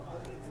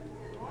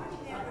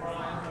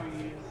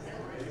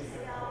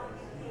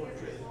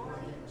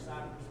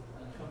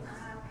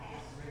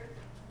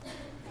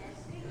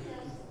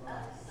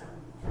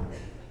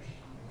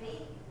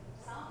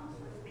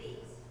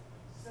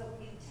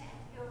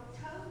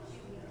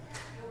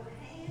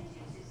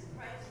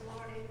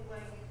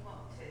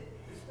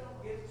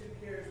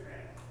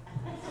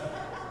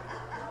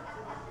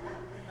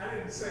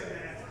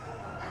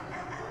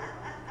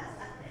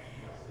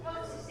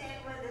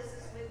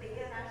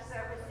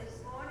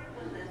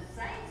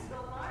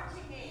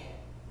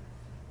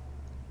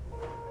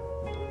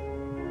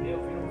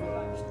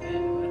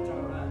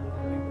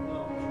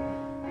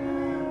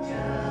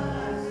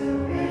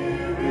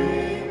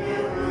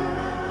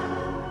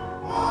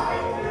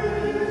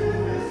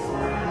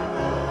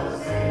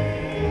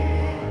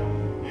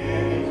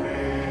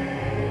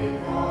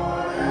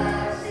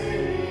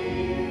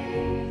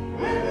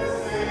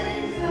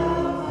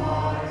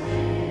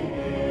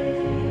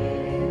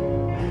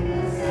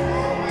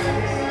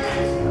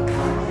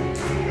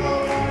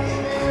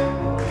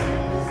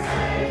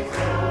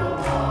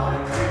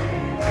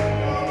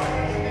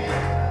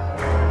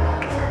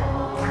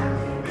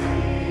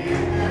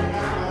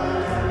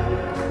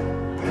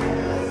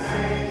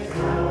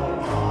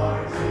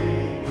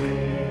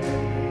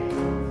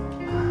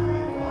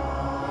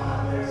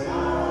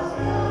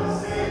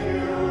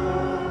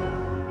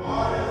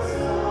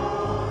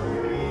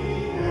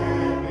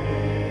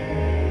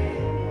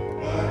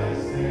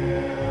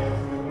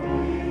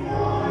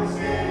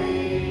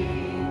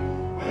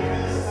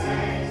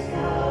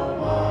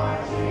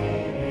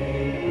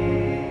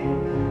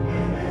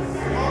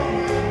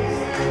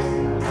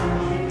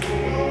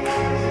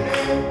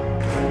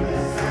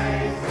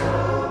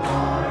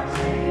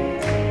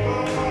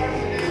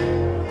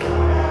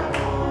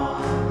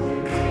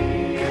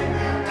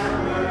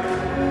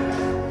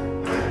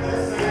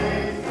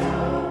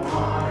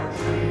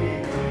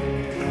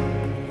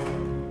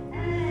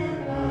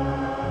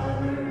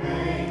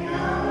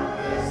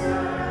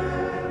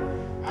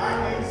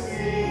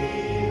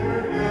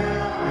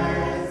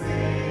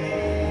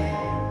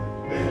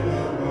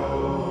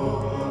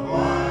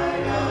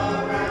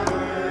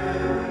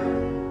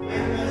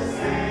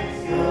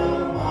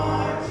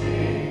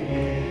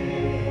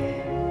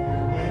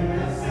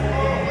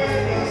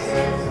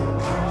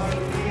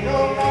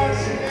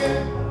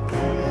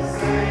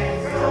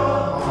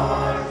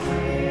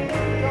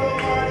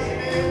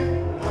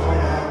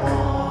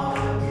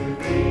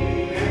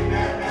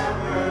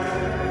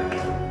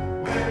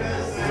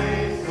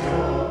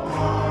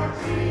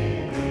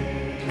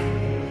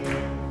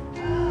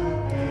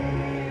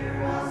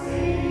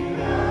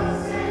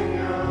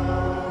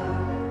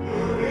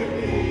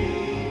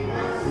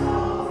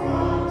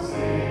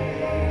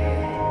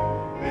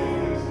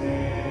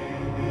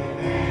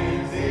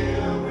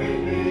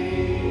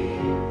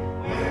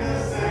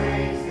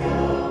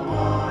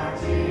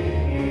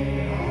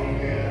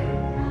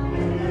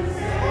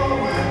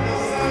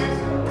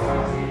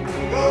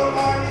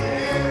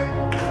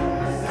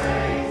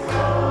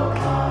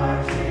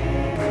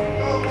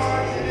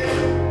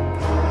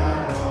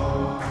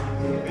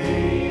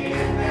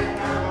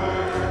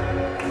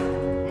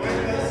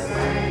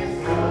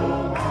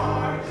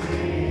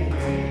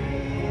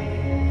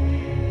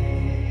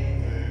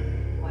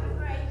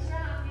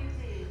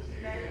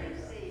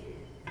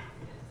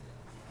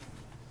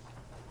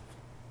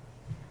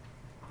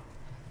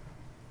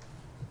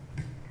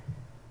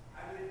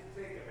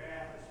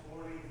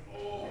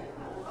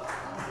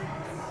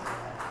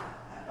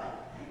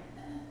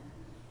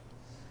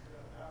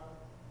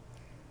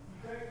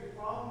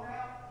phone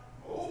now?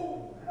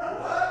 Oh, what?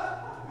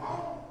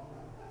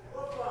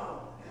 What phone?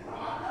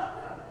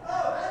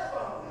 Oh, that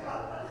phone. I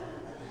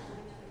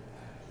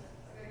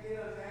gotta get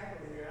an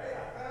angle here. Hey,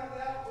 I found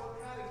out what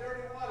kind of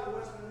dirty water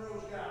West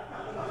Monroe's got.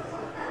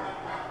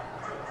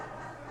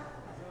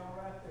 It's all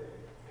right there.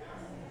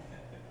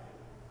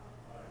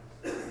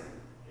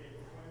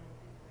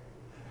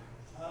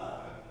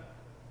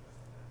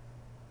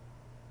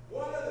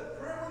 One of the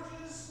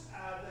privileges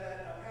that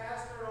a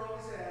pastor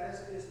always has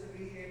is to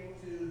be able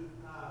to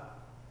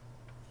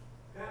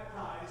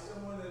baptize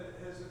someone that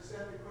has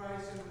accepted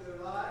Christ into their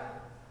life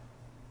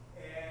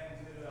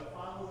and to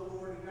follow the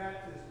Lord in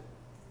baptism.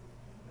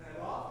 And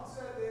I've often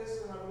said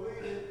this, and I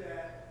believe it,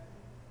 that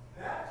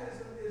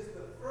baptism is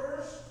the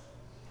first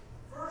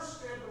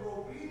step of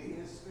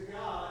obedience to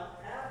God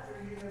after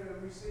you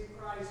have received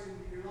Christ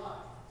into your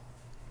life.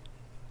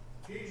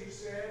 Jesus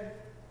said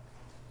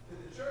to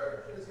the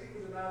church, as he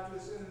was about to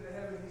ascend into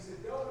heaven, he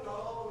said, "Go into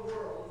all the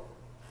world,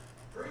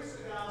 preach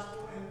the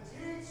gospel, and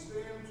teach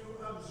them to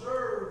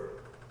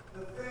observe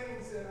the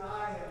things that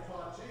I have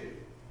taught you."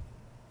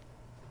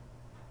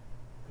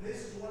 And this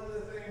is one of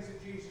the things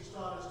that Jesus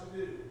taught us to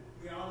do.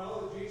 We all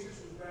know that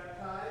Jesus was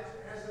baptized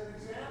as an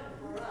example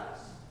for us.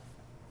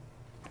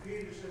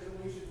 Peter says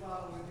that we should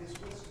follow in his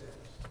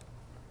footsteps.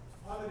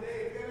 On the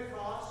day of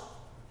Pentecost,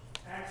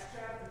 Acts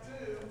chapter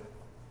 2,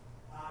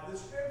 the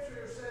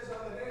scripture says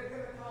on the day of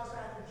Pentecost,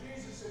 after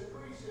Jesus had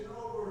preached and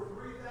over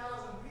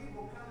 3,000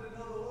 people come to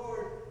know the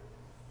Lord,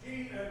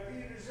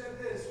 Peter said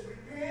this,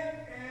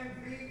 "Repent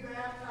and be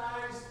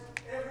baptized,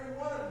 every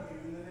one of you,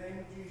 in the name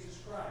of Jesus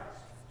Christ."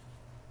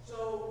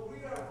 So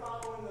we are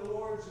following the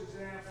Lord's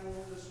example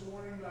this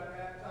morning by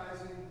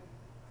baptizing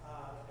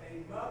a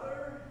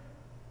mother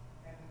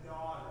and a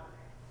daughter.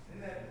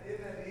 Isn't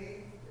that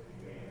neat?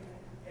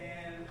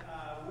 And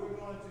we're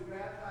going to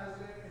baptize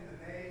them in the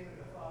name of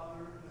the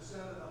Father, and the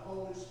Son, and the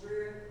Holy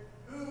Spirit,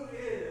 who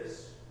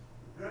is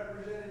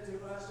represented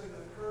to us in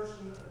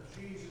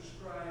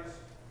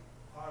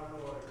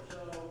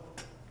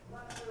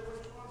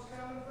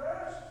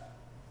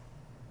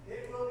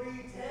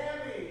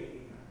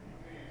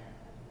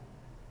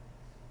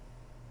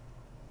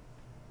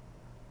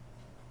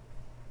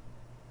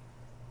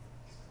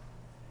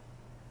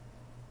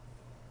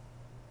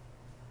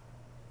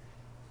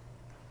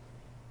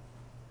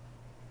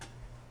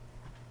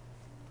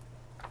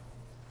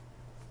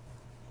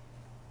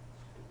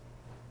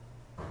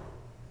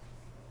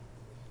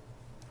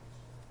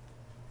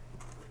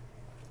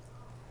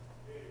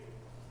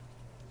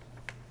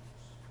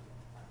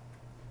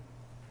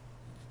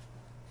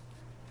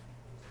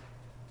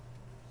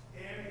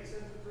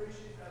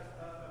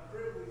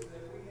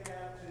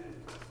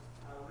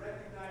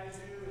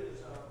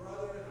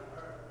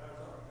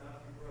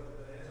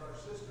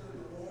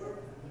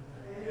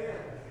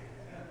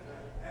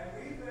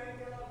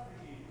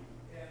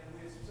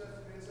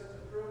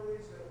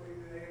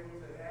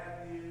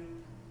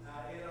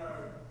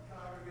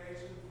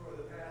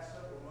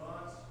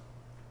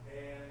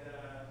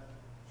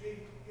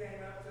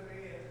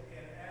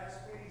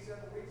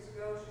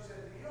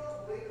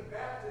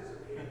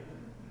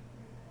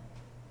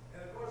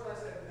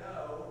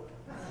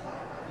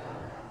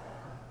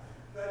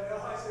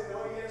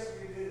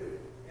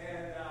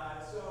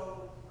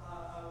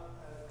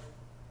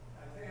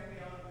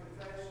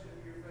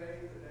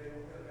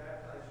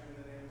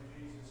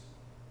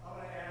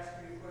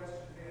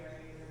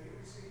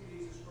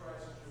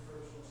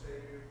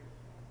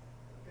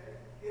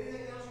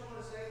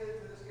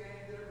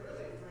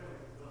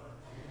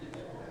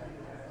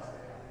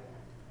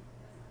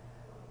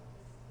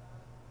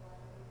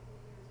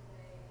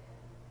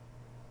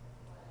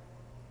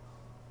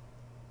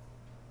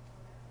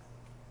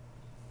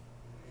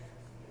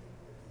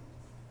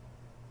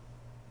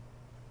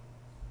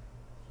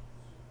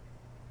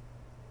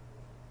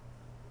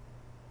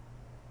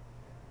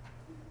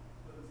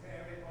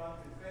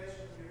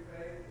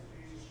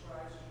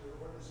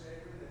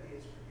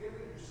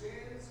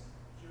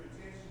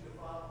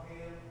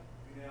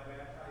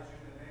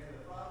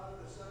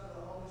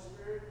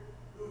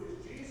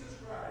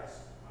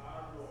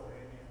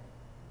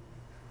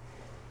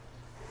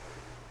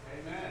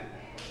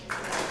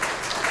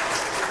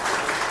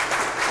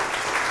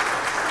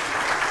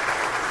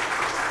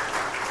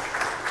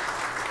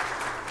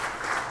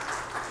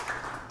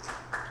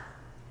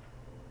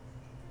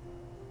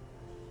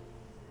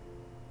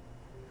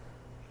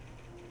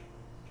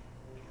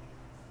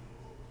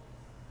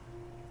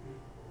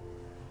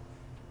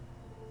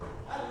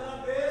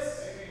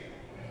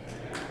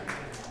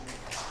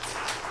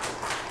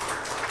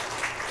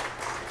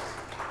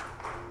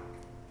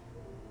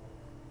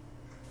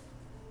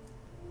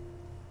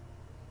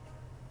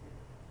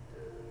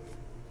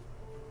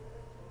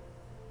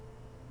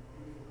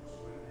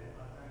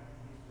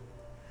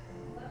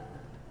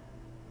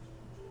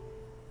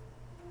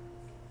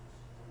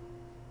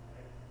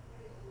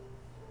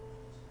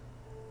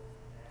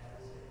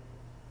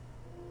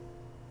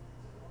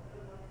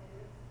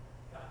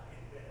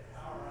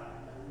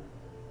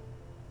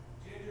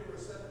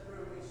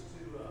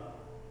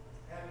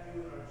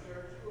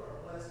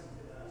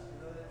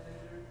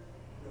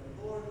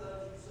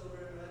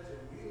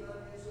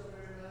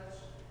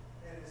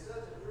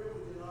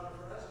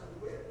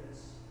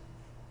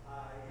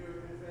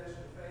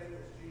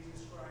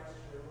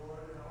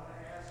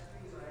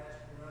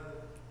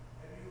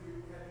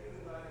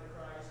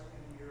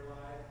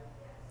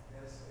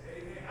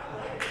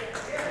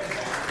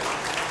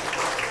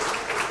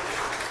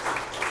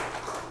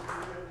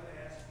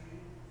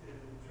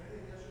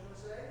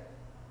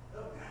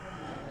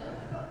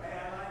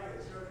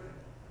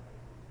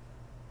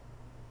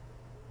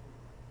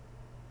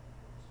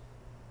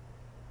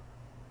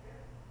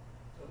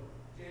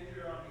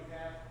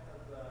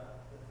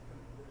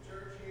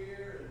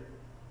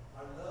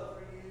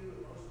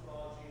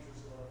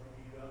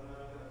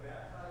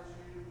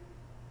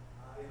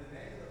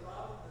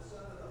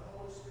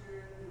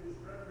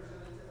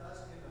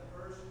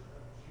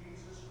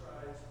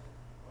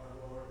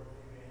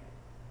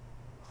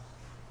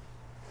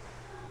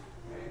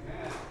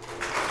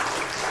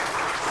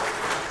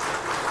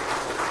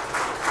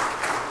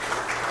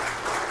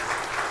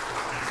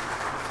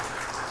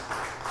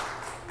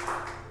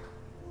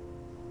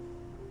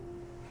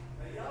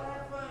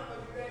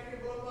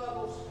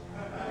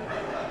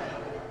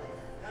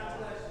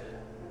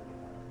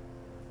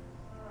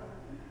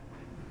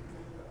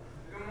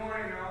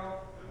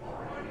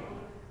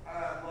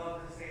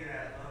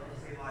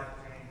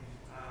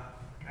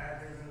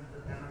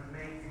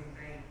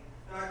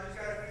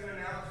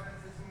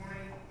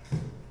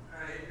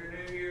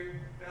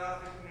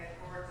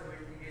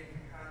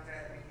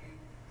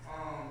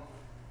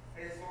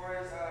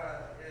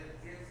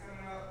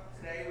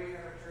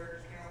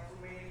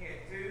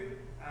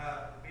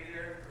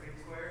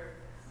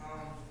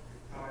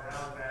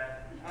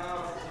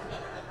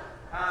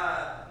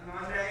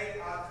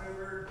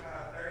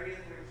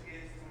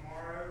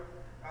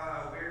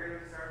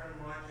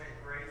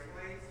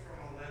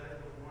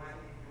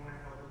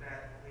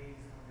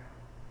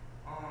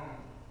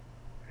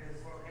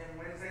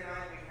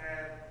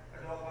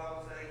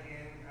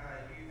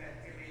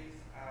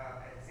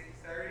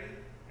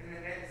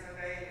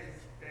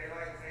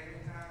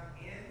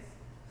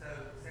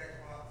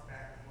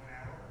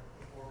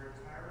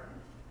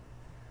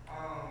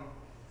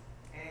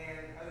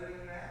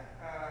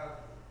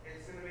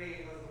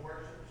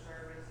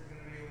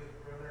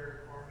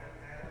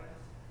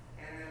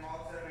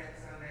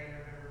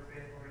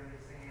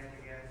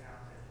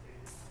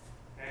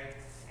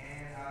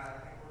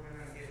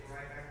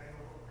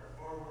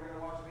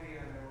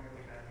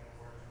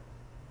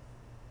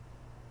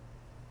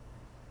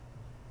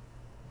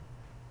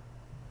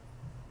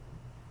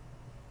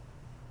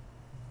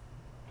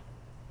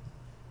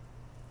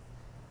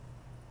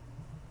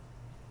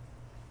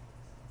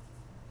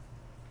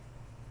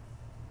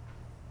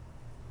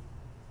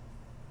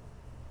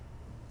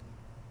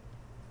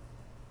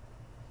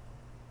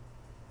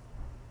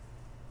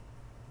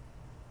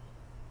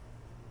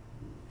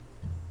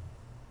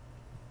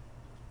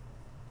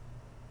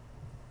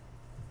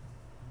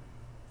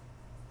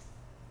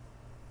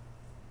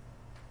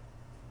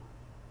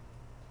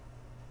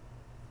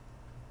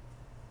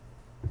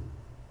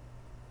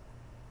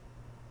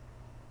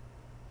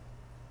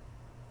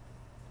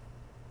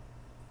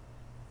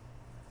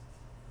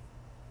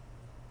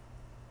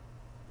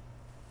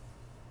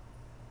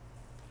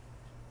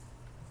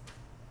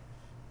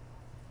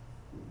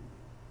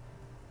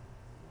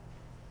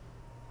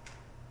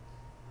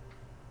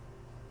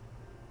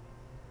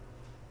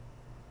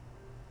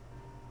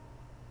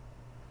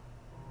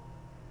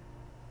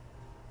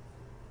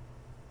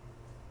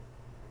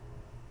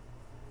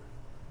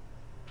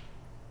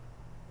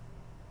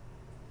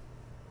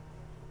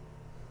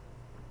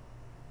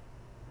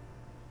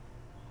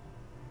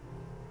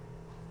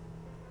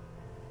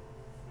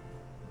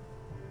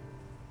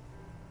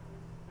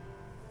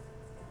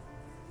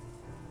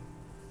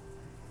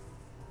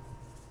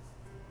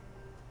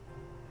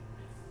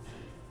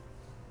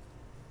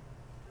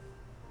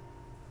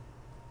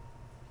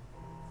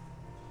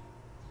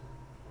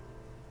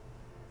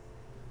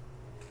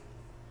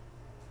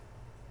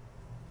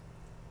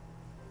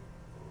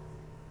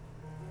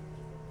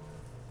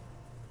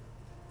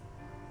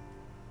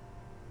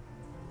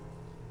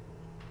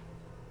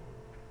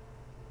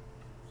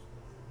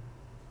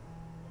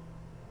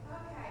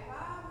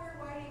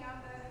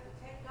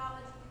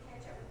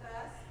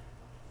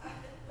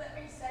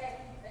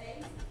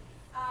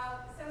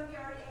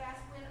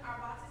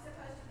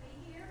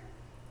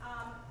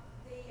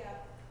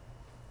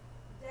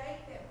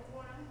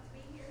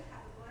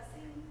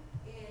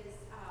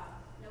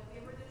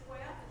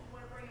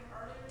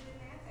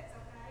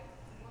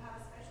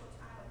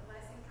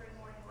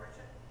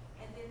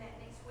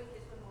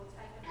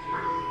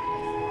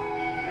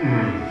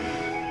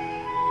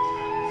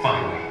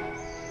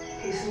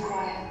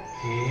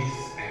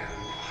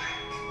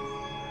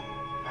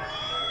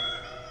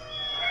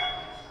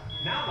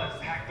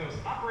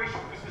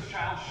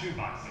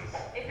shoeboxes.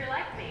 If you're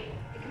like me,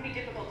 it can be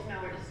difficult to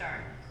know where to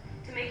start.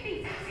 To make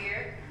things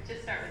easier,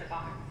 just start with a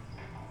box.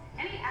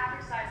 Any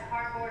average-sized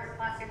cardboard or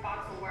plastic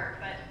box will work,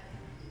 but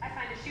I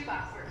find a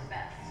shoebox works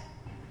best.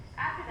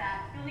 After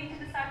that, you'll need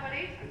to decide what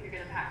age group you're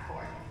going to pack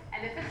for,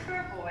 and if it's for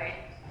a boy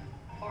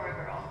or a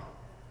girl.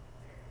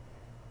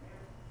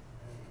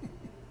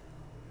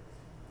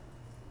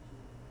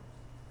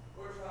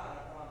 We're trying,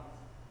 I promise.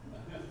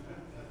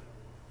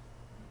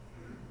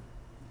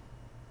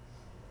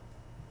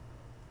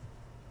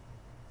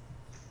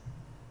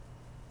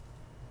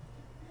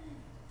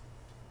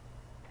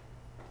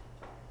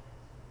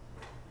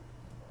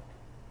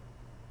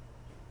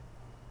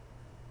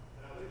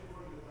 At least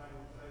one of the things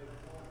to say the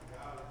point of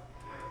God is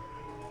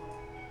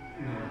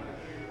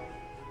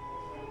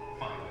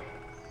Finally.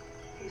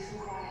 Peace and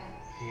quiet.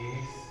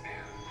 Peace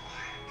and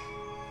quiet.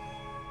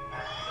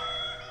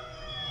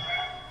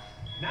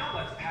 Now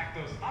let's pack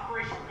those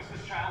Operation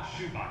Christmas Child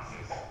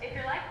shoeboxes. If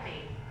you're like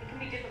me, it can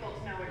be difficult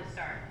to know where to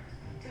start.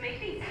 To make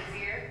things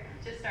easier,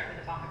 just start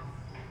with a box.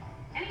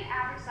 Any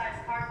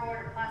average-sized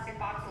cardboard or plastic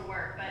box will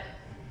work, but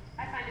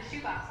I find a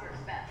shoebox works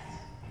best.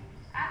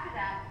 After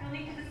that, you'll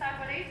need to decide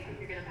what age group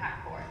you're going to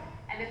pack for,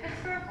 and if it's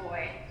for a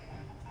boy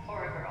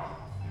or a girl.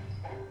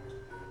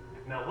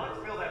 Now let's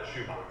fill that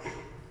shoebox.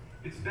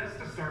 It's best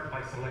to start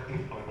by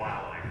selecting a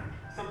wow item.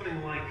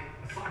 Something like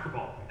a soccer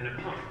ball and a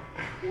pump,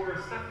 or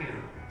a stuffed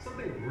animal.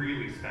 Something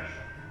really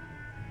special.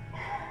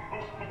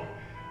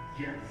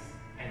 Yes,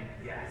 and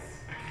yes.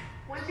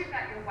 Once you've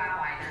got your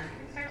wow item,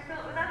 you can start to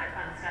fill it with other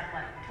fun stuff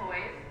like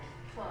toys,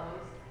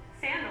 clothes,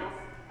 sandals,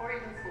 or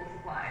even school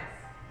supplies.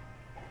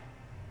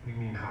 You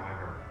mean,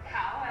 however?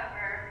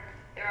 However,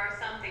 there are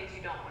some things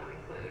you don't want to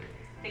include.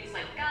 Things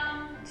like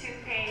gum,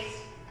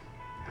 toothpaste,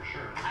 For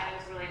sure.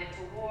 items related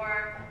to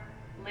war,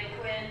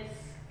 liquids.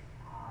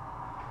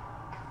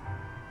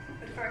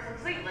 But for a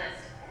complete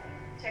list,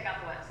 check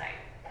out the website.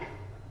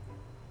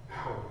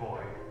 Oh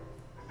boy.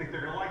 I think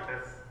they're gonna like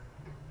this.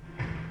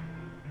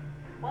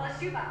 While a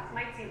shoebox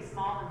might seem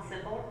small and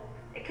simple,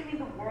 it can mean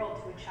the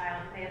world to a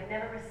child who may have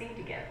never received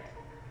a gift.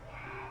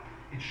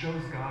 It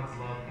shows God's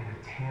love in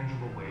a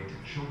tangible way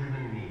to children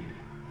in need,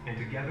 and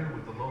together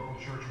with the local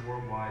church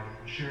worldwide,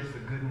 shares the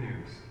good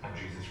news of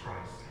Jesus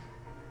Christ.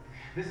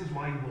 This is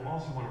why you will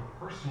also want to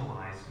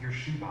personalize your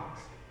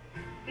shoebox.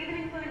 Even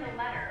including a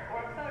letter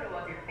or a photo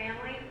of your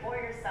family or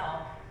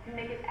yourself can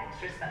make it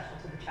extra special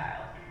to the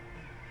child.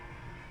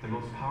 The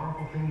most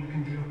powerful thing you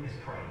can do is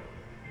pray.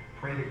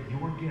 Pray that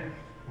your gift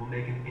will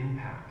make an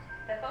impact.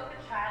 That both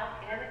the child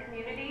and the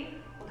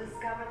community will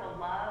discover the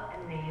love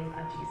and name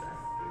of Jesus.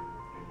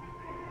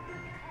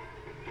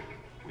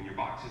 When your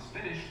box is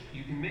finished,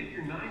 you can make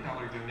your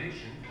 $9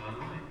 donation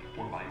online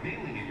or by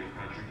mailing in your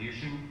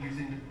contribution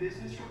using the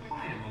business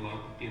reply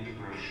envelope in the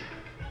brochure.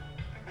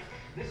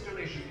 This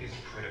donation is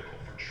critical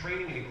for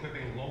training and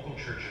equipping local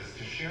churches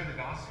to share the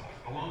gospel,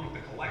 along with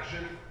the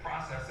collection,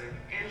 processing,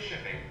 and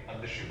shipping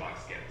of the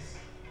shoebox gifts.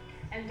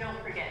 And don't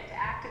forget to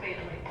activate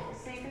a label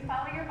so you can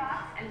follow your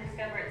box and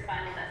discover its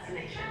final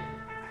destination.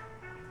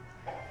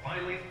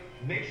 Finally,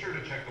 make sure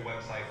to check the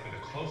website for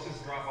the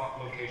closest drop-off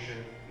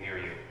location near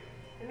you.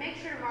 And make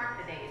sure to mark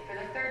the date for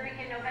the third week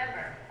in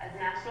November as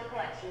National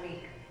Collection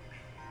Week.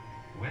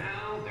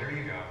 Well, there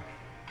you go.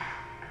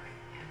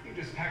 You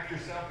just packed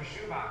yourself a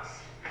shoebox.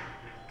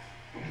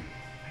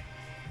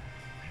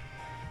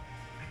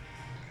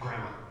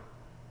 Grandma.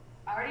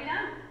 Already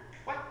done.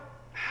 What?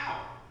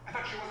 How? I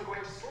thought she wasn't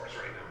going to stores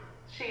right now.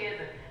 She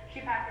isn't.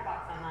 She packed her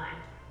box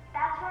online.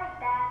 That's right,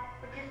 Dad.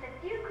 With just a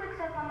few clicks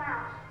of a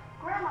mouse,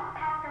 Grandma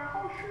packed her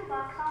whole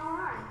shoebox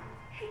online.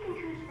 She can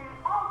choose from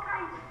all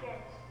kinds of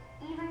gifts,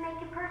 even make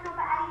it personal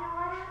by adding a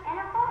letter and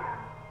a photo.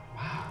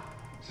 Wow.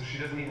 So she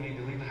doesn't even need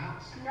to leave the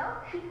house.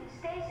 Nope, she can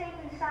stay safe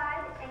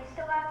inside and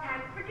still have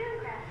time for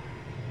Dreamcraft.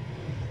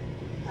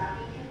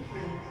 Copy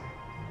complete.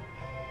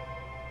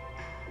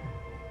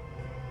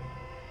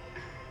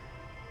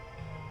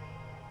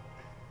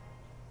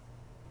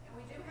 And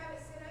we do have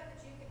it set up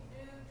that you can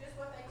do just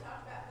what they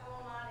talked about, go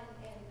online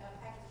and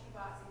pack a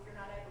shoebox if you're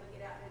not able to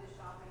get out and do the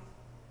shopping.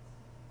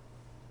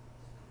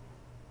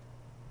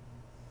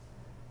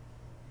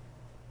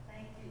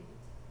 Thank you.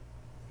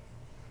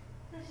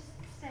 Let's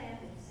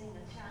stand and sing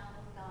a child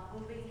of God.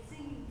 We'll be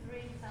singing 3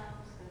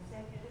 songs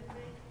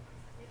consecutively.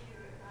 If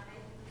you're not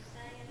able to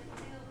stand,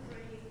 feel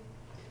free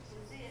to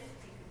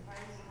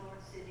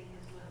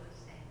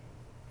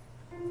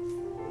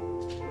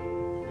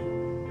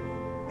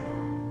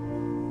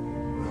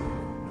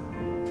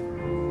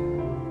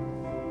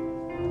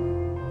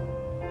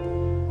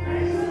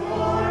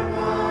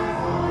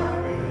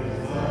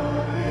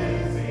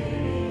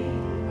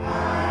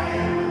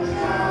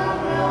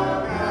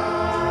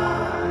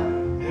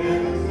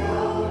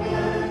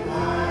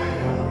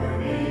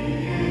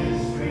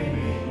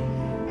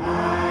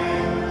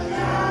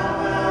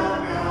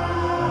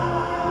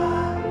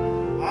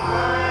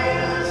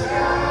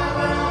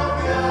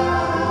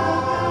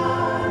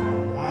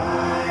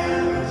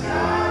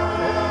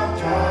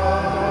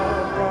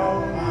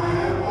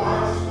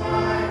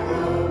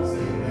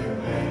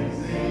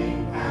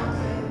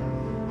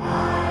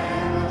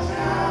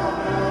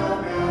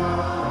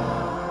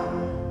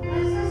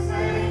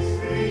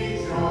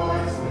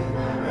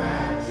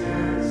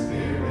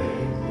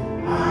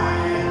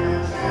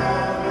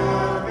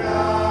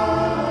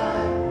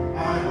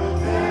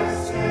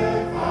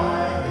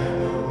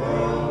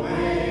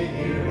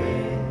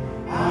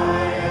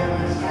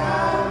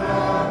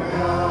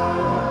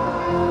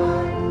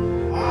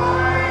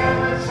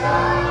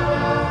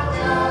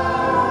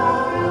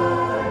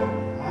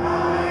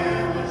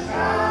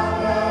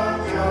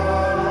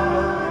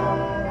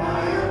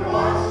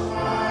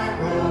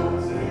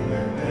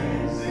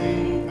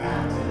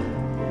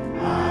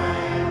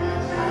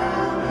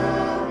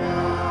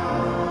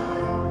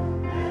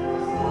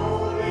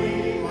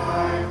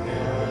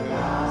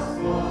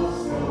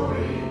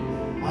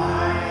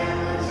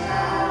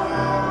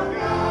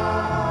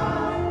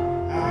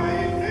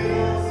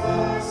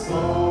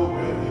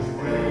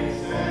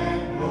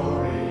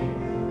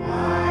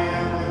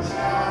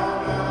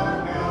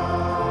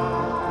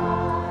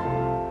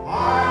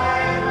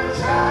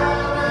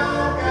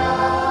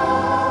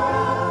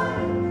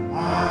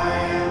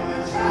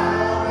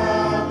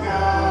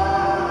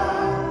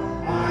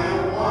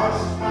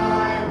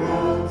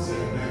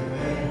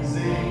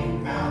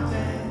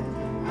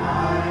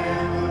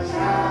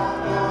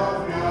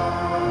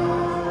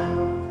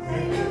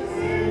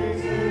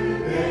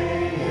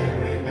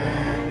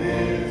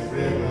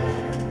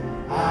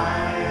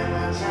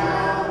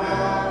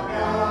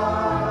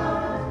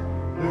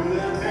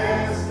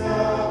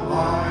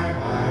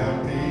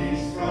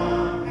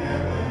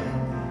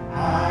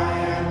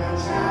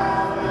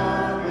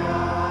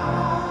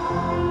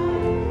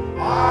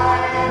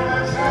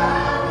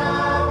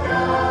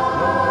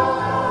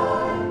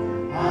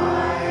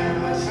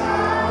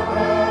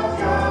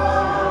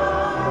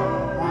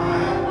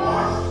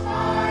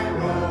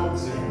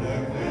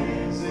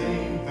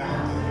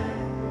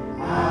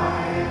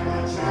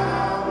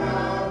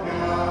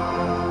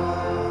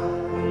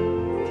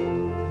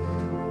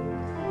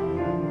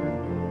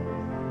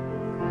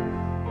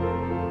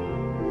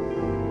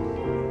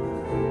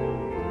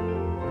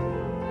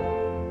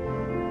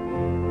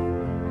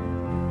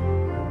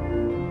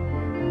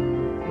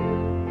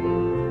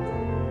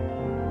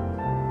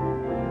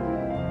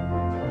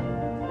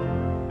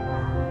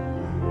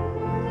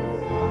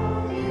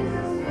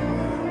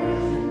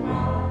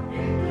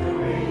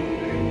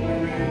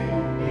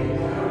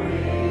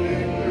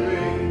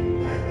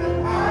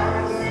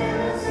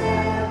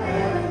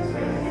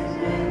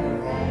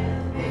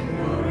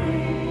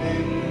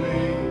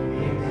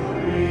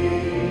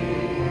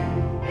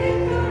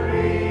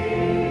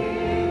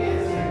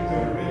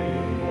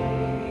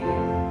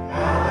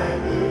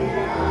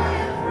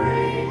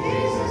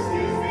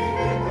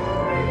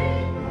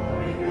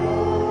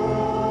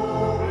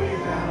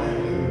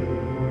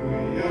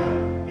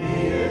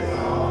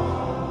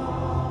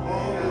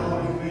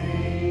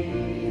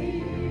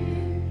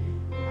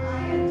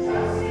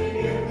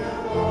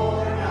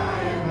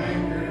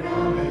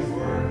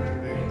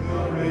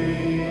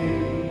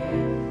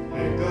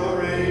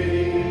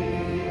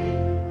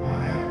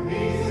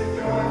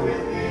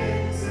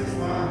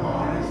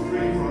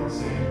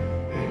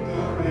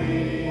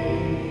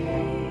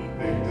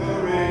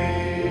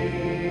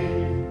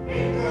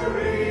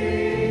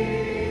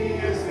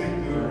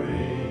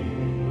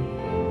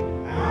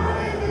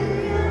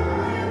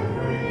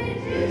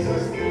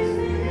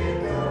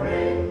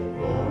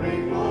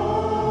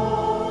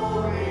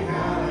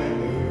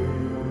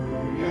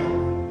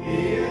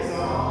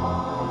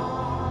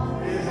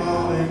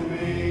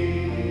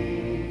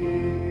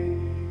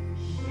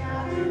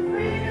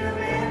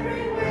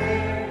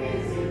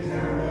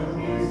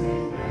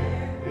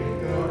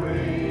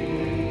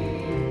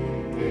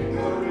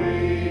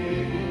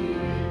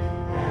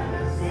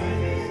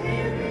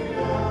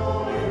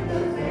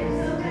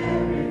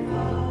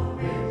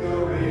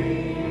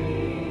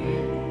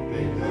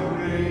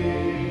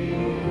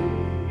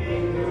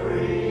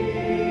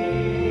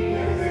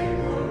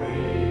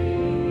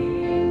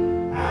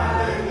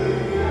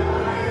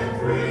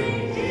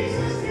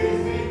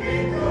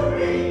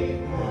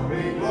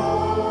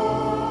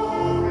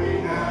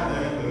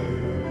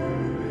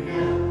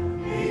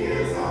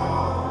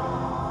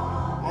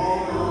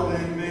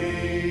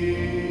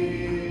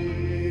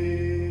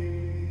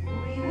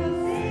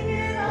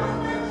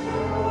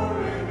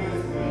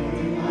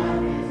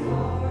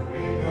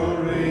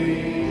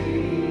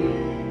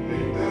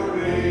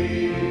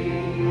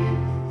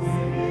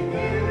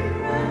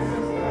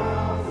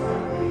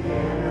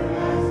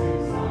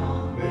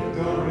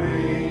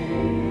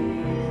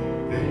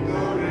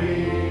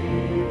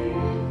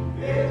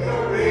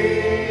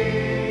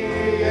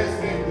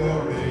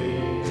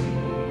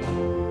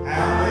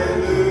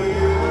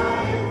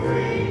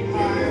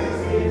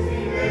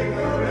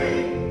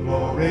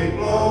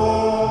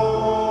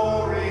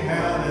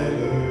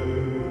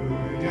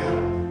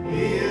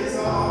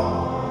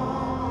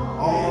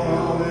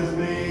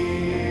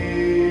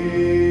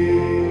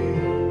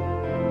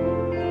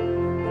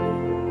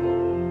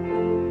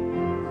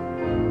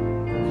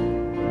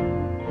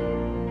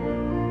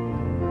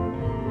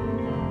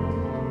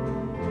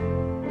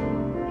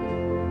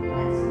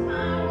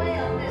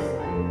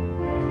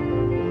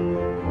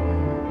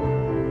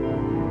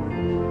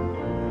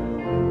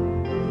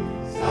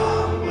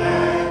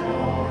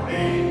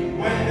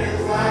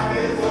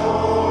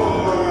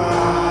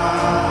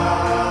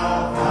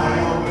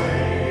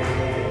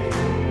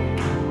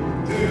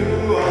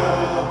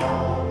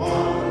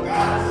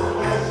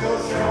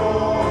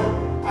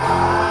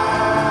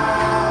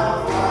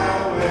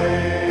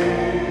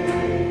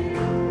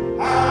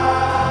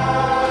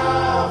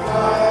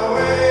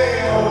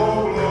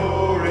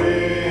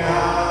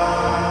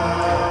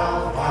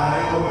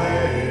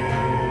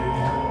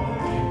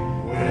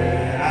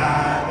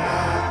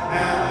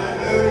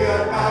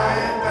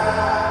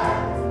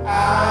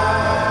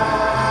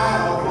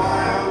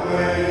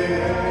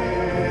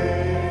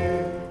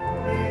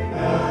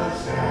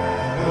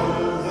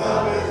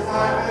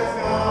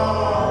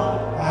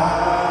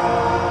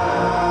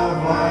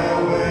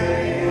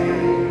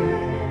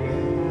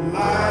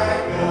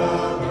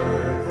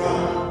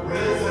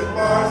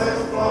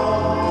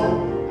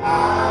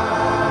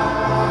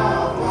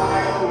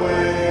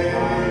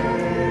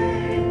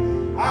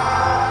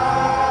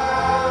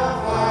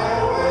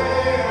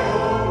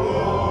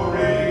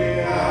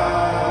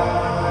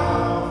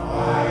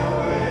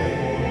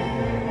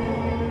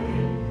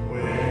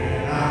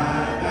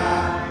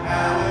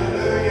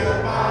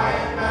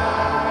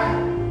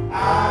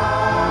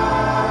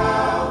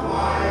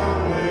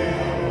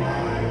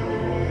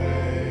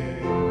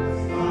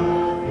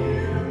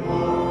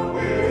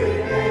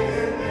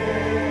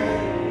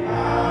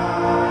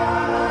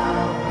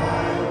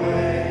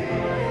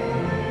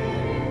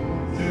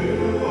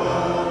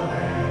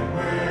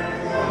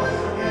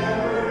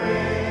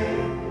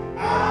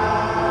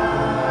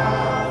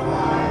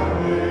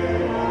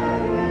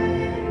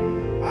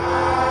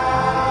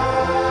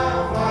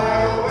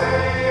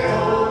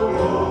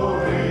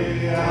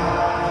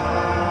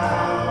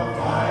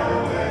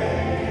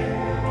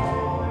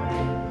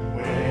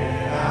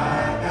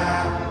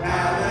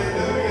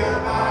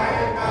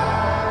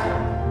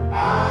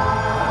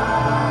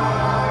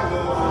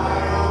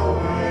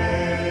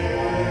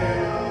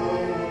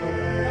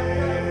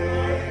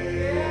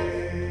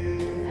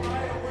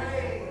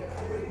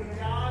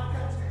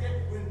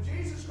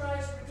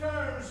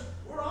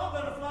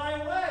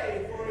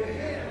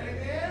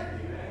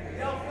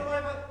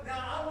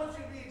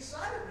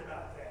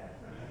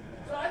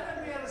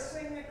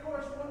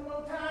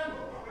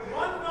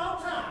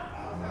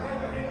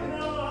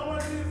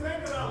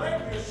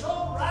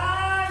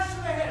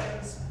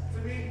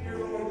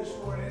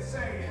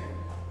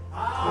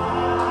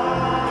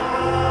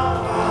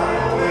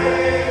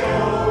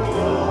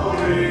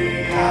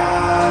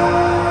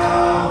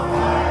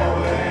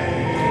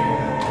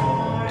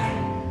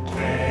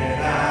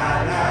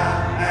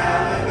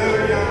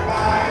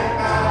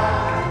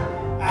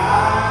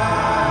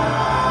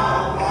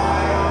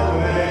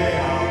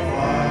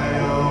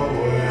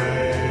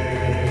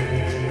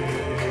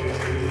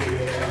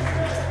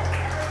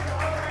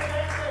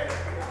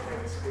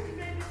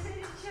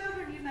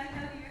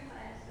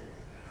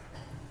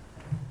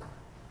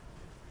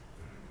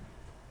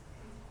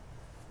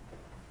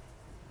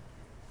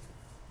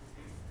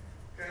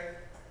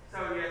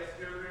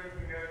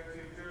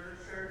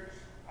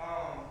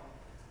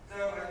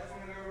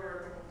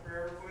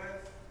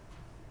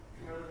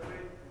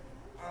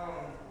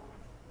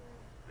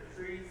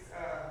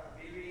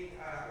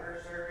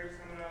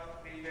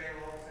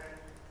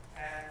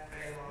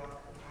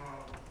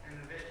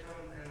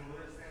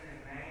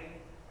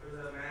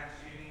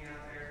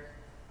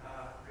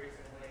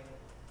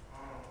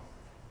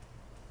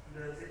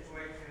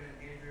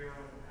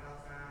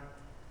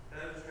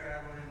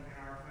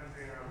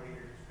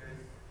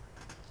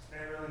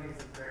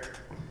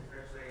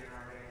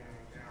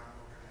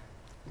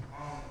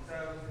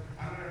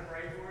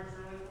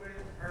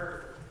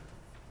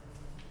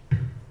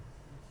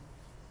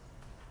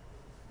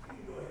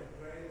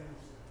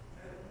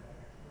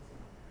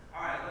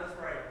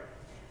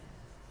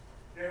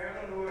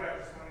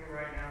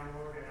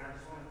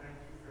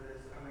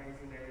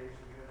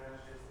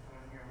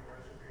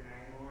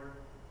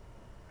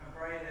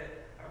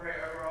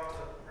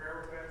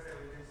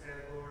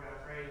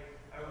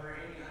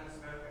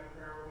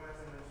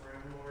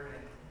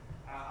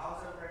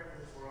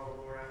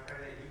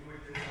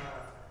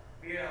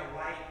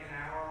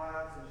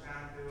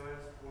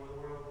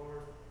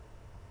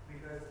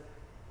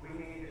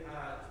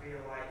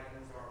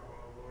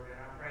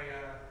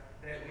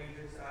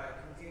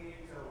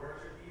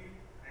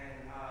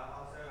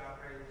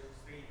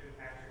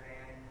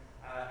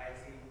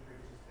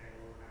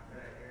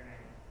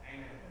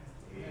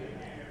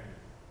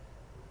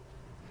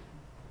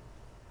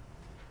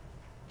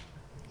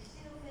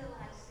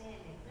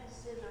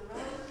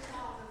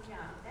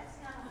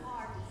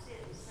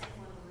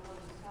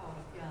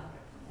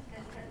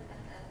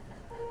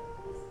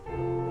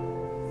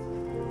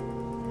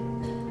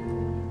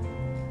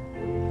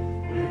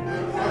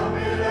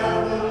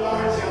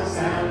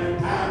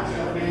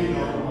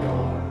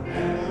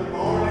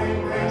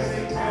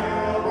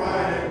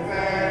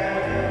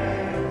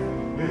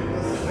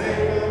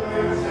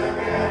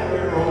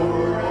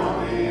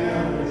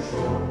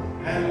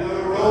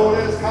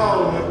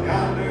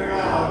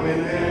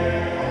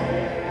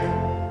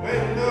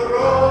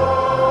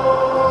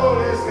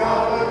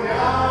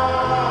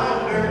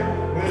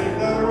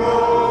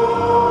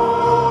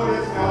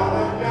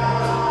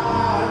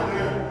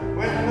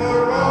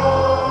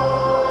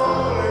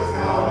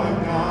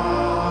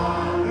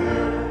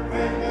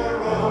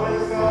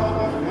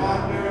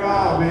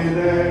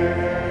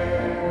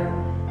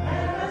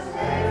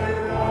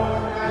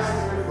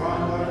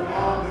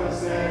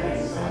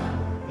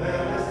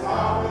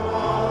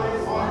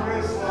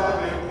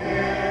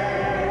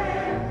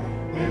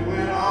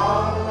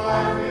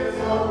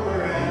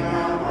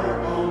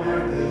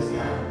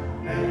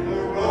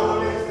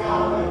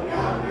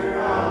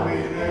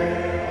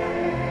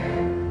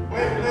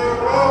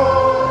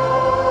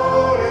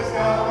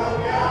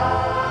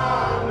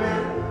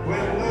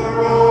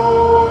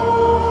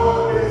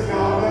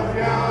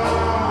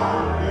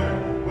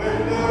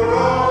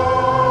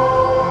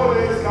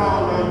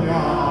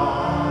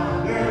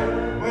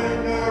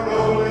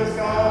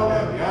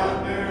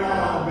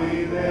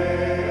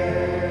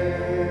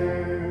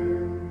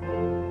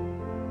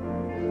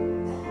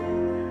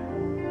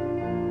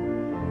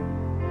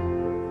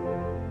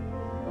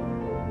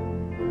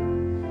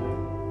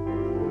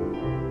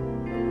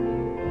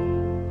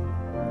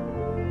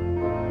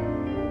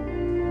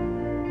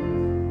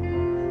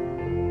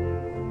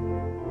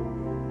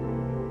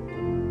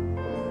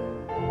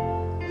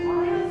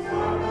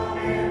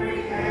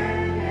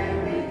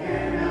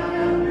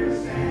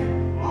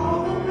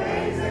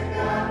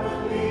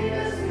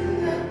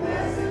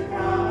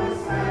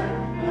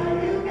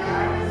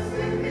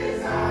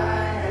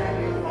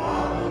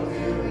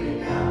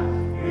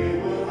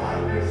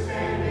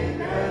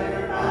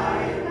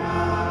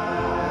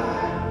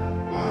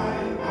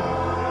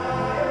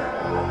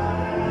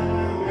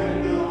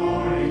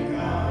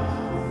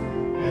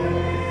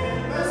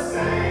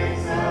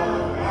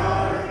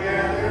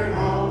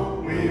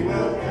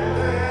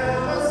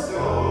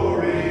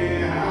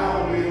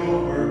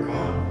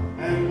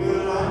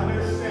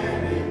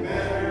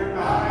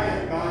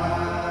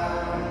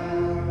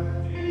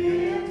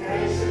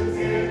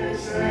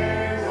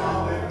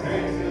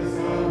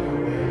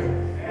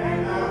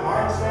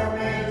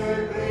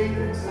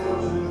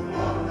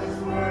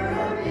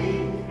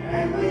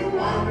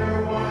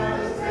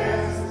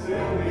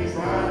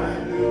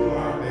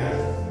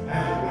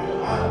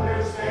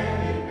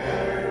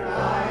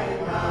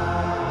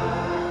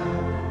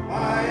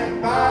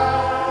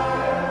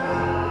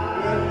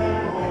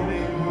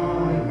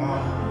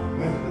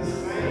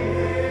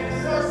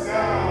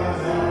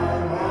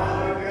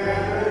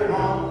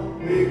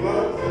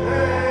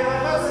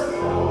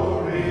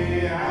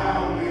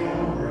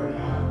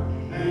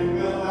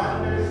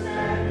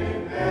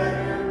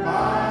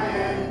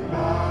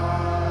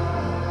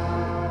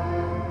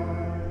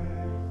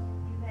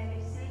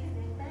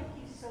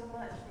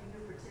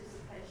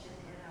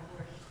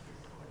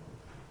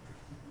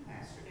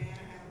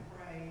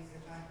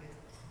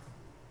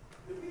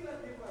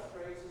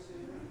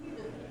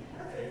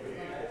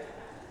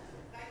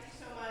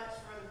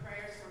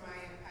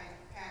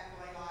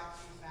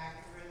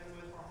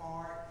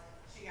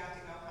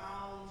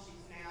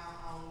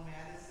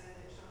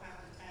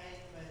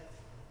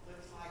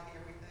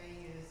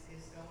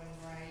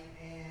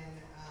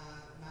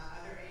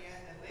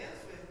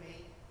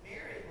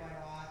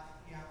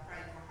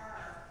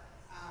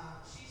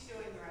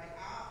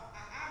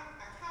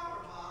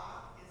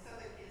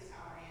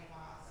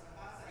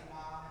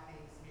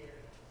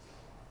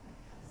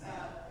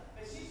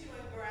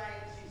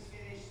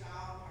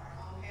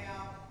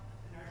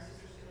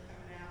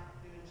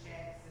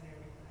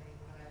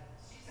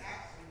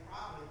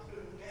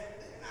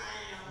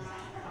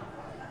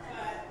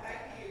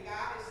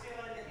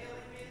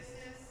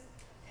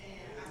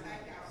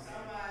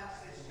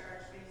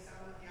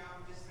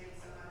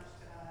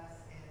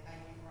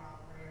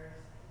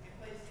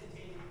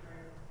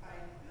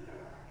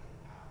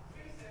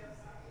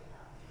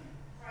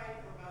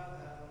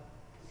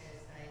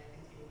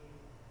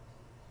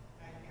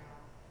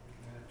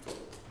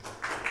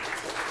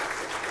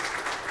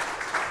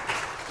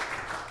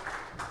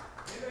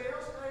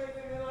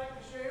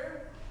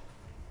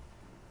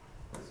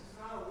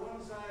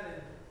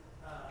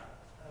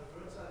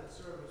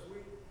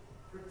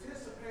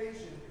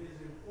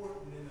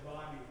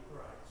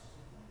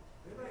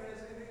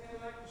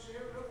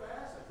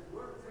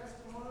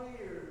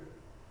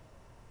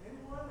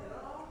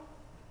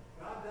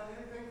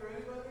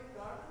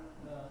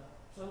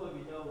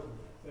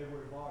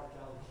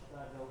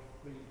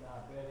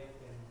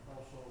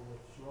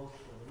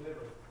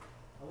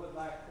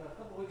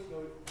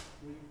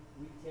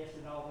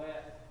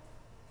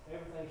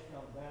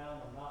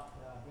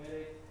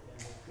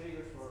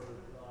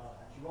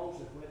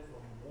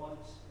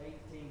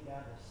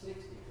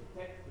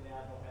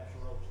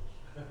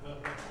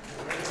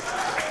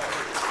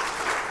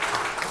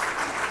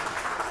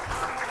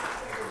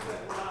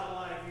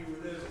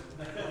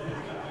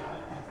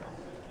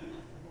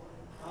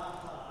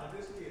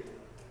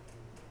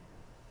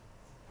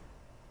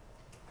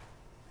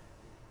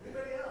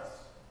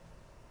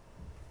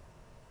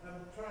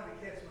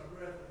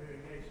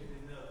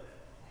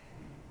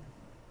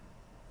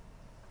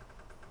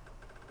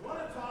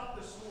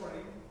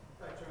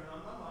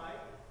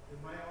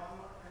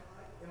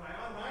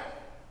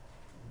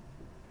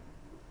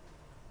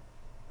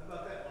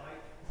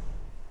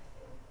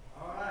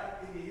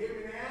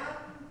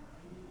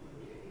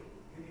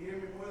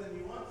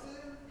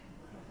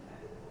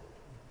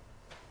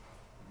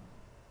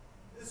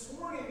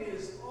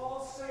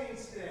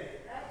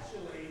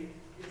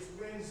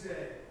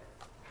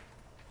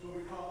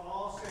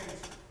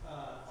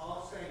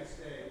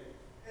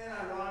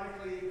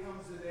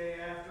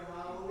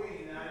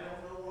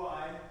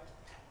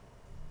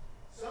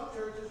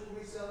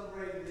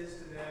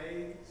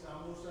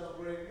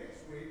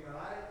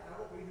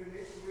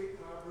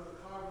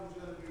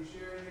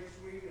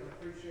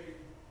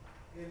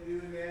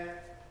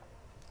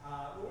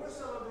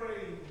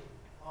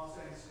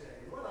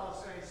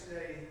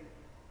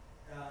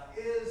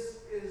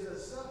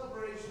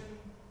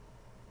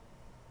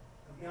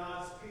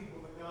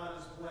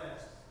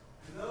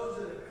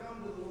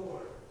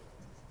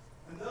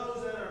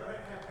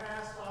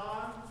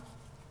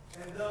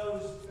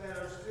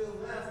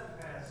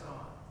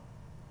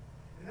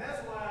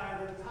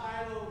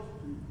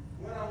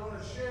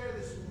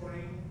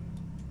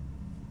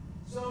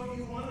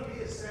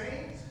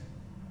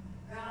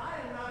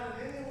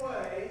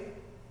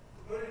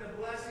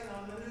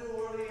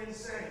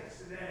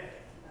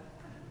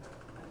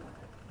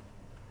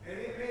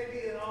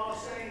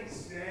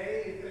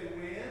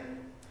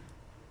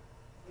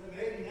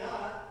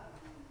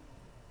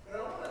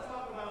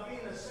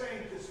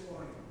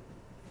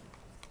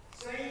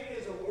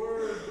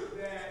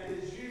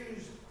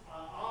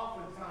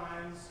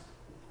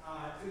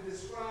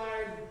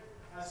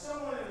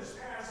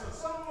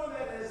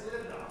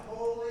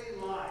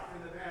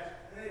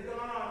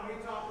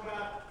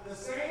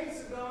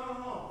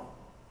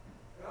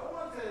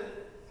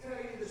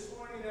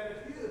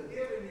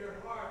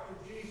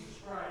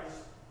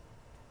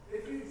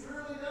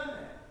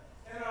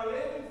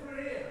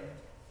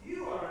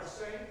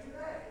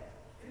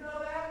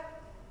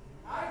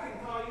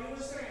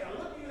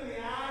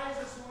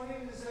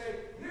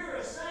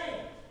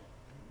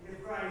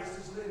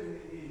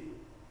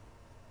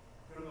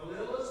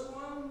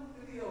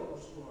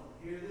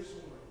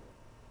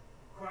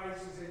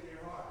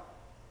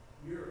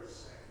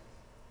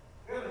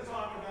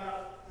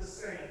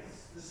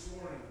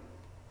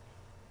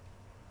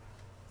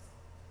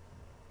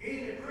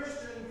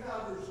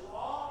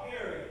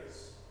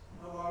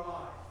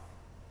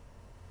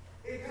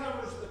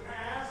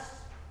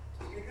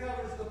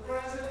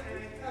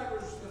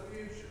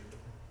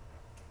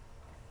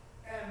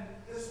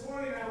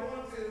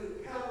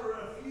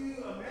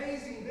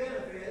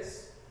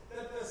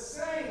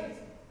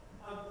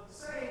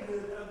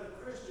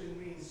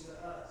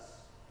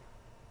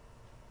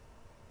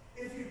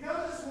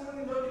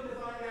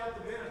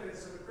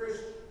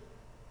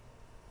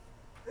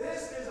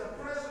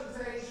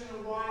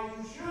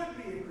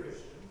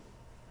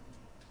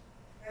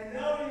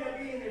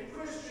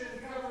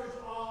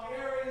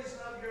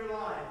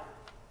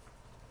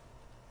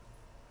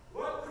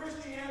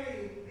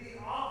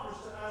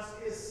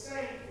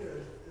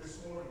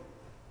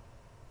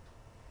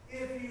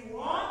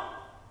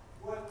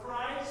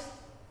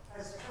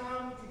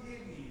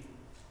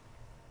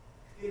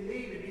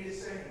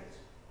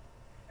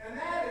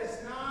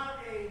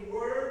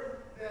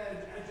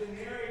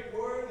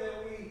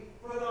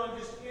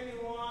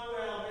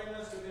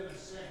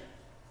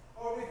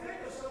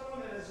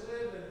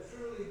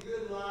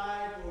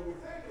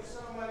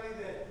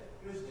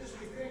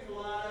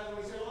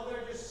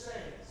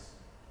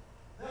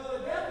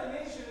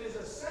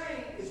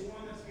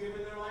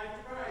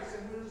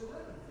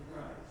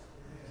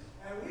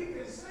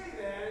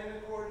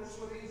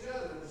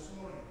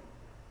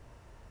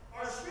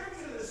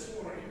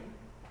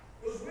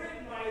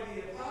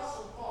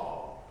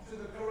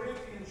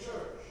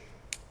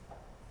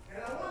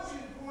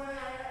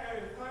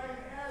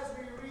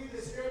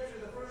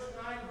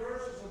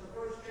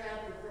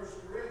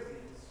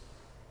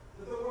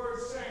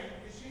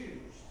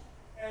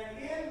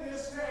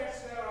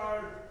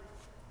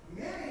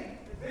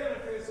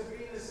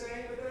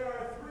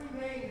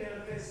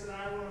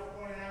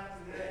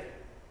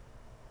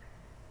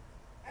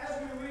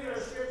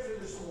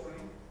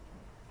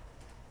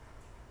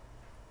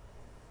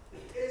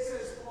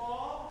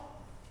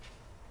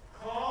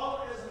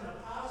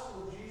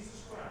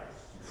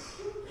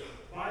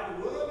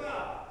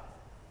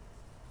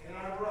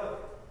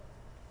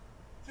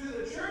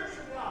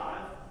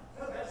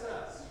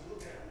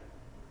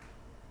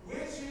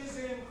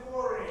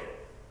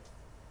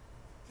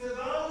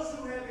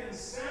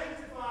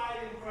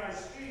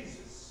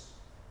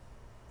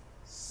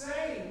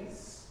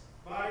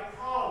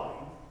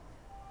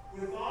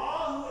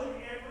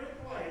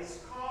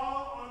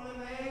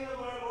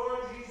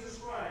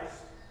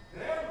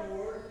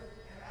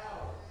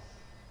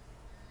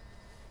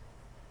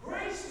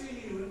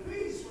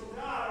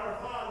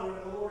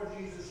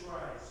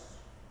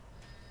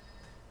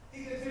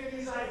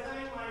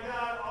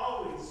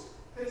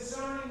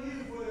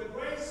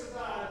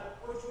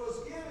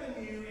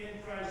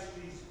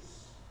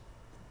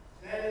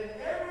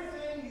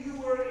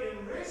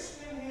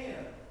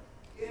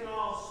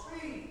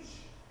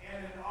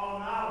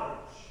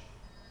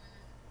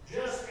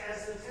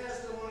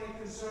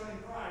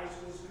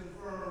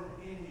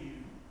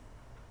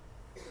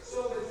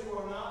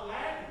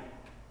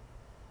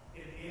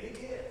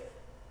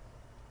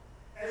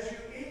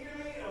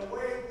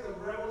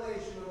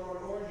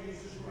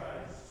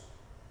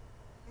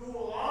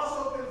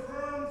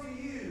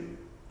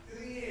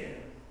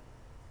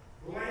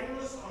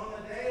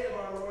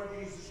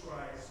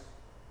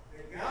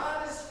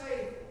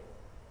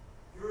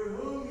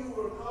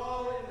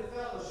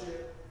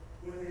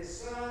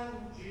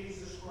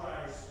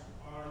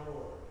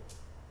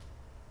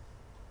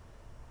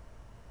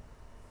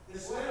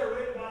This letter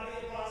written by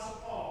the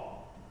Apostle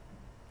Paul.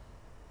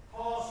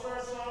 Paul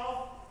starts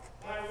off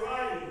by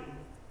writing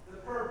the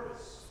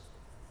purpose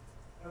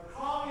of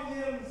calling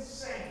them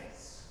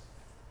saints.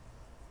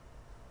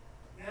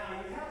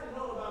 Now, you have to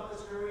know about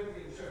this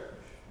Corinthian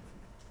church.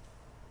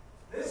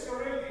 This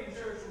Corinthian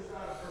church was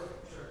not a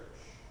perfect church.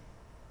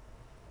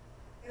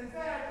 In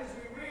fact, as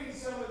we read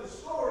some of the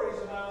stories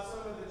about some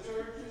of the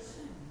churches,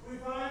 we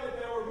find that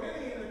there were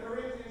many in the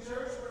Corinthian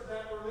church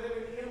that were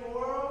living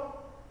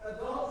immoral,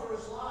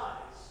 adulterous lives.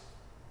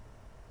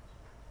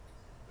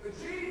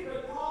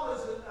 But Paul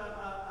is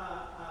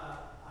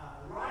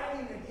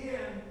writing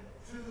again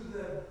to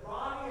the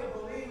body of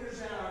believers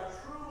that are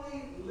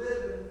truly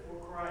living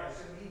for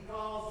Christ, and he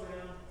calls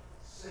them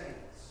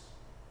saints.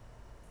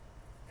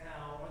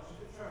 Now, I want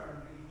you to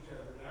turn to each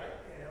other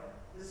right now.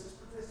 This is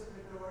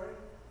participatory.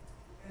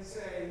 And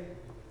say,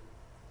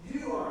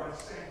 you are a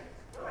saint.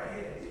 Go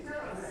ahead. You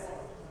tell them that.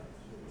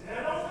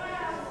 Never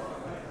fail.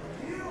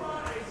 You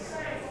are a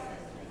saint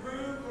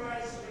through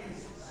Christ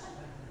Jesus.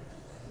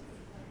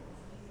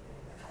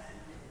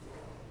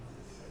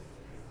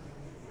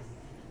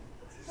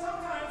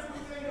 Sometimes we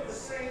think of a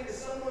saint as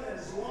someone that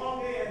is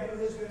long dead who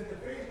has been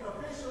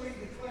officially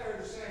declared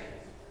a saint.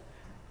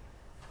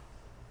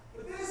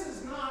 But this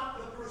is not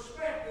the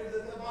perspective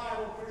that the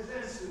Bible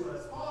presents to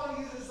us. Paul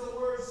uses the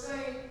word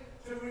saint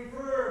to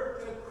refer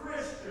to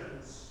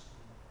Christians,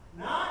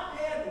 not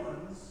dead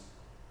ones,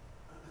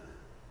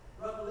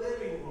 but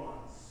living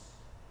ones.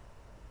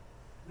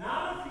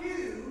 Not a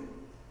few,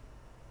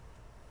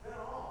 but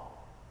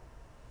all.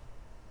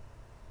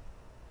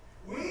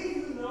 We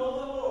who know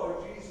the Lord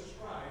Jesus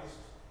Christ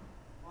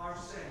are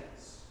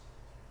saints.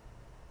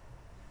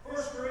 1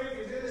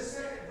 Corinthians, in the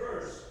second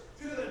verse,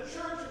 to the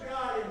church of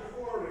God in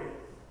Corinth,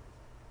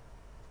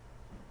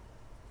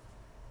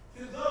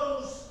 to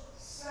those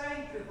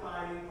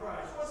sanctified in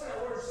Christ. What's that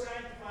word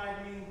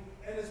sanctified mean?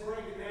 And let's break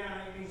it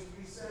down. It means to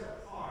be set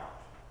apart.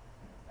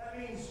 That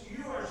means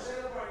you are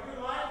set apart.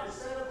 Your life is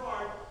set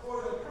apart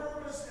for the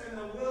purpose and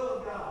the will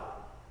of God.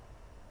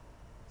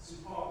 This is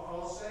Paul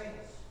calls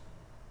saints.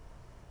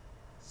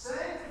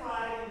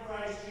 Sanctified in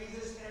Christ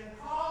Jesus and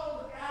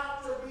called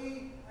out to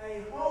be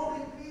a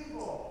holy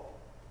people,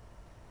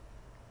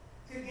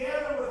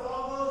 together with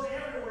all those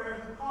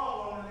everywhere who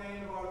call on the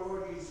name of our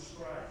Lord Jesus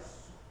Christ.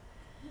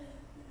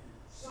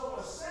 So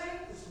a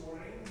saint this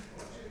morning, I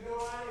want you to go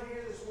out of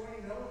here this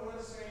morning knowing what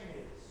a saint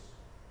is.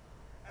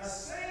 A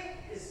saint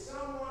is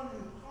someone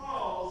who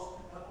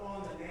calls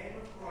upon the name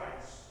of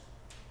Christ.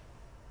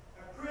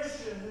 A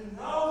Christian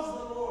who knows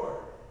the Lord.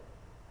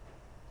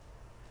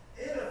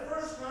 In the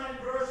first 9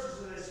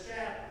 verses of this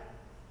chapter,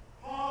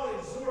 Paul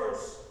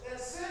exhorts that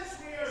since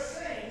we are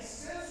saints,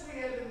 since we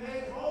have been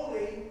made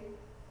holy,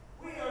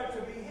 we are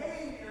to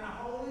behave in a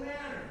holy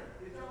manner.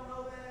 Did y'all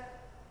know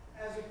that?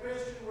 As a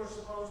Christian, we're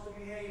supposed to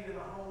behave in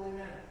a holy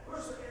manner.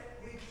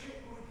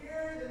 We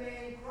carry the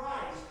name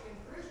Christ in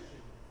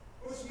Christian,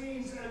 which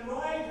means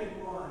anointed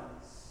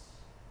ones.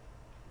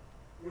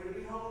 We're to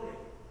be holy,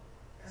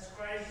 as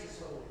Christ is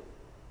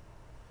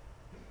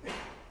holy.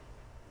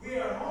 We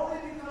are holy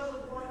because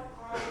of what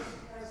Christ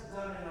has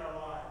done in our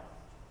life.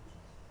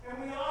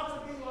 And we ought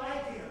to be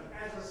like him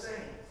as a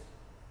saint.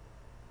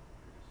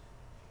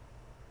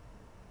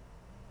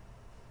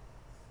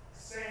 A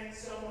saint,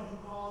 someone who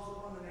calls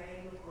upon the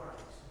name of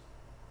Christ.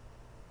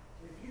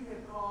 If you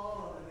have called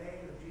on the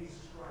name of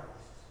Jesus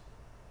Christ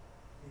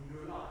in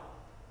your life,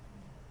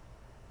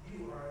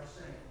 you are a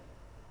saint.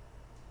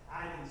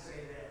 I didn't say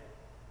that.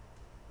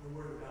 The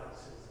Word of God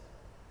says that.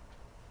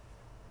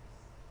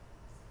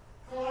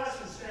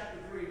 Colossians chapter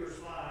 3, verse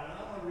 5. And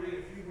I'm going to read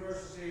a few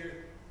verses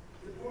here.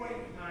 The point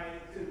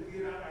to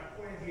get out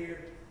my point here.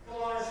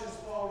 Colossians,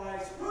 Paul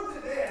writes, put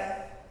to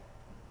death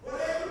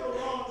whatever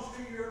belongs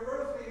to your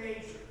earthly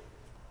nature.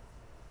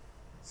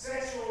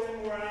 Sexual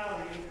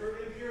immorality,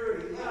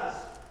 impurity,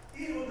 lust,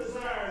 evil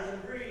desires,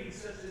 and greed,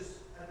 such as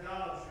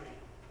idolatry.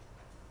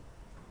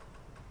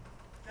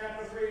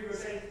 Chapter 3,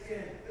 verse 8 to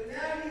 10. But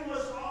now you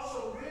must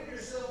also rid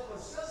yourself of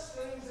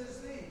such things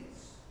as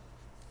these.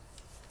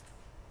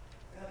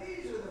 Now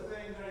these are the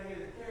things right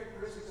here, the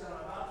characteristics that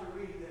I'm about to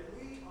read,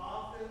 that we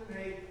often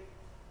make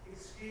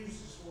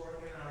excuses for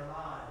in our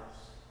lives.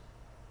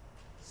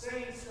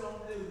 Saints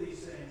don't do these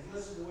things.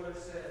 Listen to what it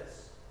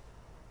says.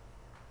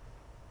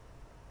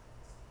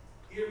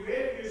 Get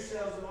rid of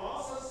yourselves of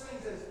all such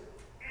things as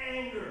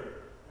anger.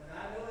 And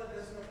I know that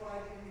doesn't apply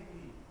to any of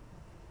you,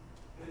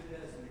 but it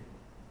does me.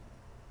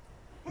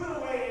 Put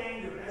away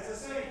anger as a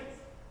saint.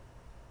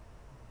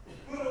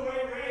 Put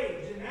away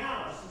rage and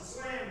malice and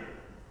slander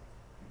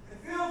and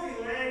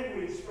filthy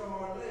language from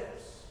our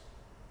lips.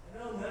 I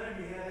know none of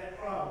you have that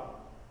problem.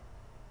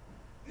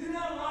 Do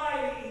not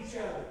lie to each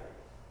other,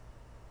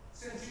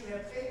 since you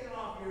have taken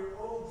off your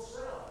old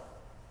self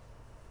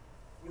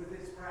with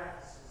its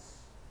practices,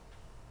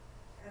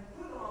 and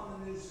put on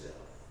the new self,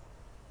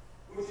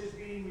 which is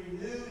being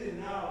renewed in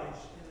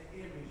knowledge in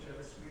the image of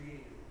its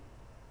Creator.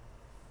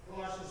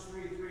 Colossians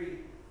 3:3,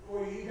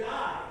 for you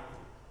died,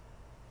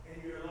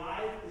 and your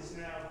life is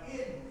now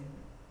hidden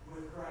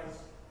with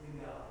Christ in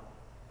God.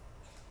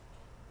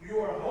 You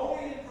are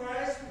holy in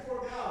Christ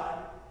before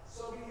God,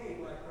 so behave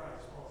like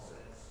Christ, Paul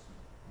says.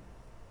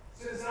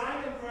 Since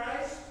I'm in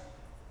Christ,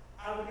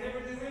 I would never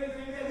do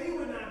anything that he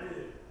would not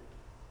do.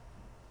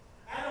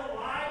 I don't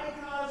lie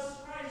because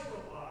Christ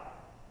don't lie.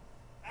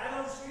 I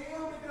don't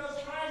steal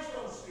because Christ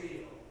don't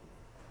steal.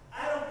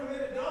 I don't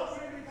commit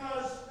adultery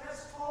because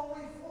that's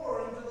totally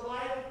foreign to the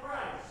life of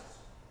Christ.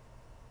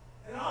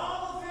 And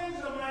all the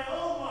things of my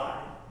own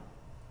life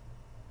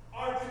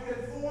are to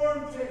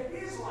conform to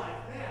his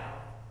life now,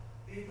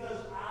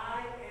 because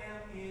I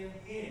am in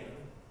him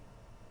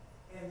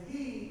and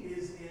he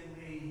is in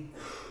me,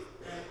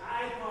 and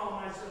I call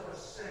myself a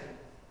saint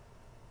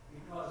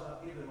because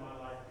I've given my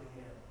life to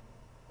him.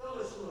 So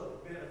let's look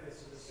at the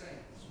benefits of the saint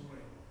this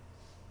morning.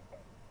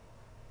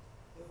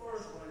 The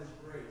first one is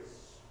grace.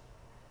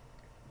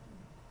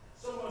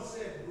 Someone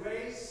said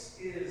grace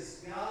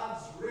is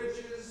God's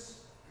riches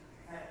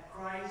at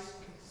Christ's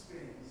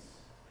expense.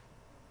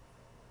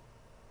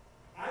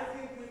 I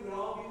think we would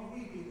all be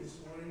weeping this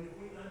morning if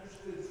we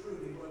understood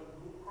truly what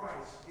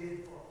Christ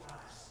did for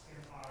us in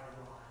our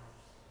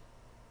lives.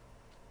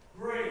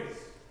 Grace.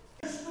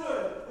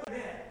 Understood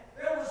that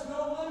there was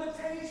no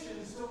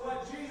limitations to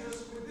what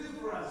Jesus would do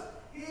for us.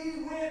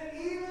 He went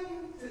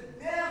even to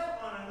death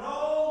on an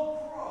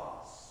old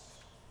cross.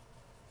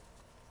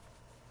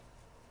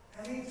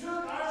 And he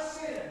took our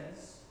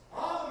sins,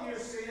 all of your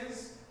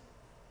sins,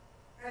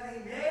 and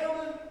he nailed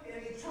them,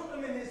 and he took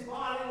them in his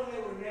body when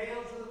they were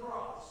nailed to the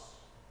cross.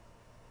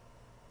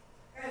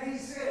 And he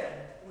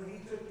said, when he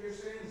took your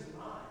sins and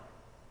mine,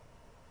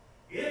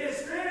 it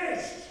is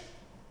finished.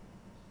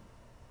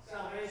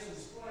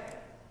 Salvation's plan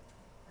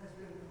has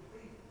been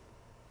completed.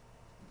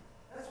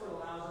 That's what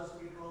allows us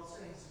to be called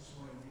saints this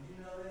morning. Did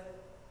you know that?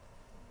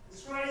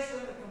 Has Christ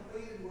done a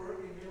completed work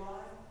in your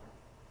life?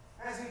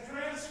 Has he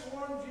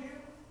transformed you?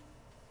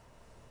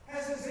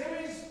 Has his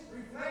image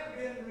been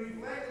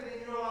reflected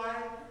in your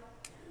life?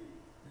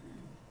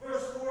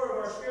 Verse 4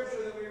 of our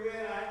scripture that we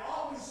read, I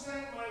always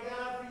thank my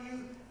God for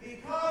you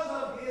because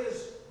of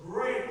his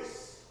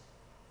grace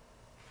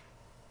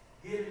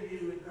given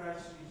you in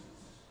Christ Jesus.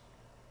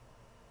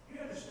 You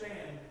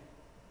understand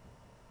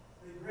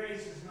that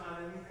grace is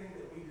not anything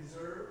that we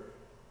deserve.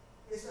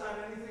 It's not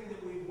anything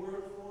that we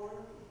work for.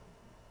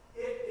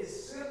 It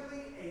is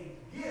simply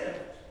a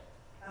gift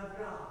of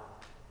God.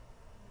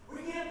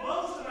 We can't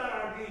boast about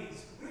our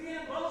deeds. We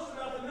can't boast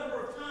about the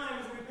number of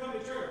times we've come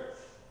to church.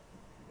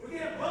 We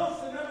can't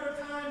boast the number of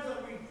times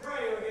that we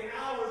pray or the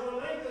hours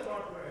or length of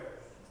our prayers.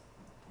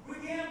 We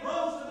can't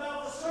boast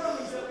about the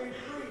sermons that we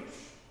preach.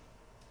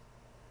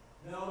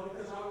 No,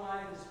 because our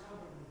life is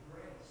covered with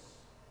grace.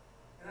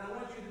 And I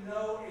want you to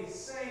know a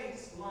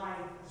saint's life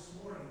this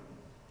morning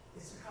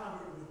is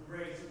covered with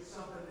grace. It's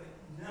something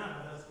that none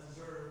of us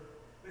deserve,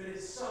 but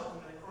it's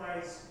something that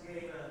Christ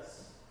gave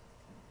us.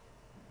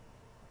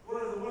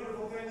 One of the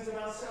wonderful things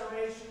about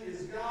salvation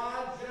is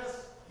God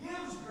just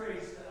gives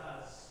grace to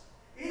us,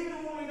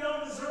 even when we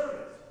don't deserve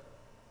it.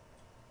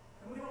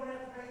 And we don't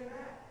have to pay it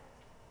back.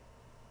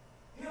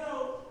 You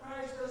know,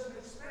 Christ doesn't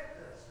expect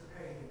us to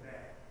pay him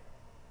back.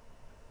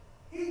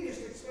 He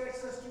just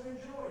expects us to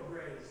enjoy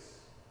grace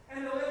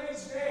and to live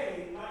each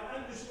day by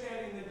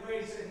understanding the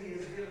grace that he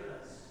has given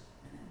us.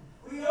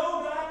 We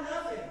owe God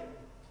nothing,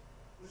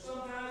 but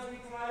sometimes we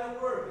try to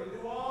work and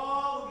do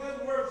all the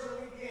good works that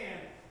we can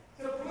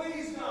to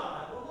please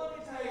God. Well, let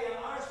me tell you,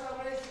 our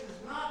salvation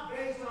is not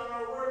based on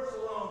our works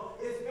alone.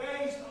 It's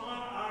based on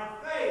our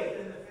faith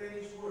in the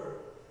finished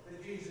work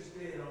that Jesus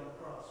did on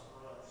the cross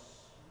for us.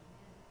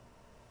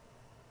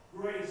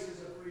 Grace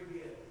is a free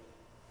gift.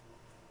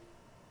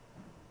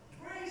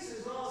 Grace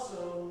is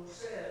also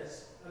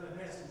says a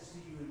message to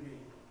you and me.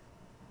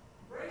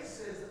 Grace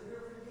says that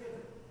we're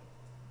forgiven.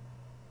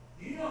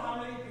 Do you know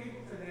how many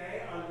people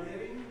today are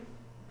living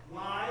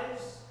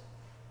lives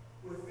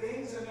with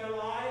things in their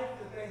life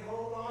that they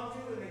hold on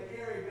to and they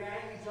carry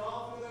baggage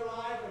all through their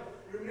life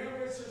of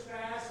remembrances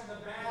past and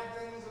the bad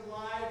things of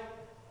life,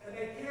 and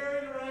they carry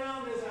it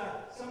around as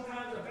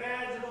sometimes a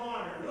badge of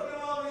honor. Look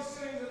at all these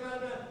things that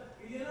I've done.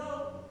 You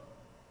know,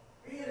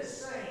 being a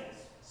saint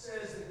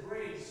says that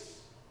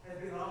grace has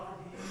been offered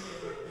to you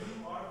and that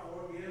you are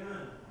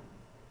forgiven.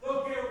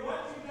 Don't care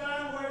what you've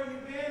done, where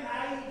you've been,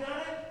 how you've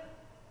done it.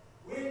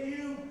 When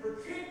you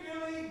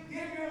particularly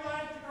give your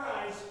life to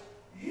Christ,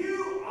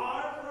 you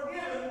are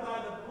forgiven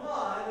by the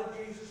blood of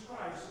Jesus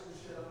Christ that was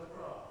shed on the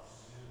cross.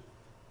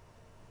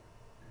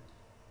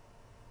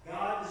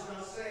 God does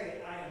not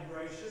say, I am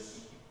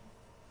gracious,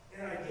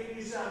 and I give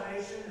you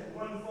salvation, and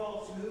one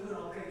false move and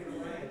I'll take it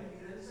away.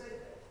 He didn't say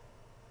that.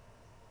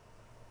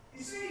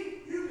 You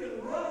see, you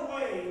can run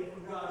away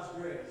from God's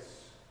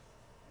grace,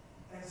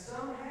 and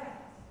some have.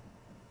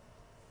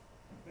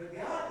 But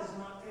God does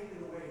not take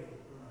it away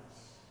from us.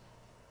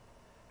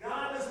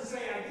 God doesn't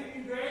say, I give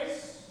you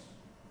grace,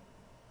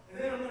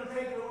 and then I'm going to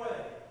take it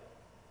away.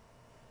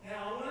 Now,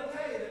 I want to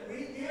tell you that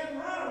we can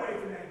run away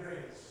from that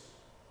grace.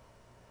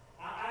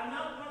 I'm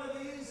not one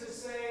of these that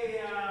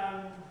say,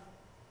 I'm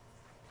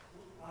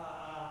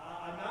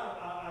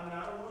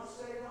not a once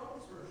saved,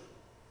 always person.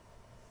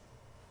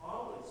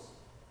 Always.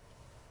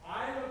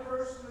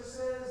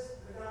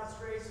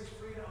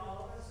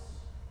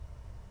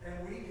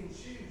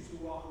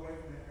 walk away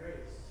from that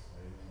grace.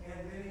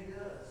 And many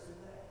does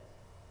today.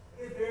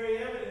 It's very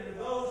evident of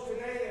those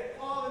today that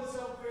call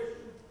themselves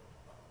Christians.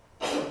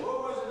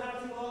 What was it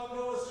not too long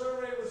ago? A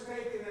survey was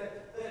taken that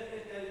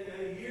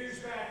years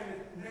back,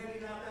 and maybe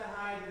not that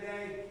high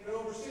today, that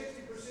over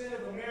 60%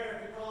 of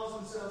America calls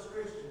themselves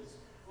Christians.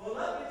 Well,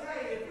 let me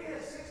tell you, if we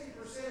had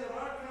 60% of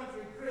our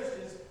country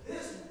Christians,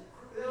 this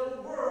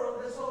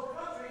world, this whole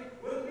country,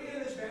 wouldn't be in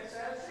this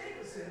sad shape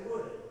it's in,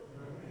 would it?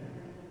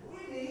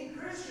 We need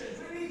Christians.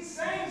 We need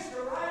saints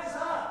to rise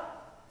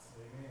up.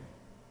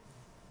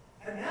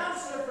 Amen.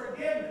 Announce their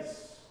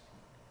forgiveness.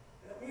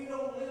 That we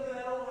don't live in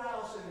that old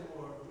house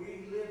anymore.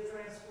 We live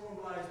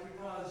transformed lives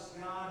because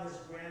God has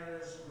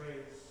granted us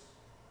grace.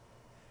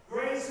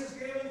 Grace is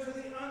given to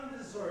the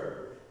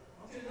undeserved.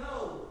 Don't you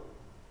know?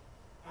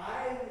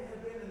 I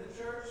have been in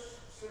the church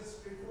since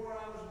before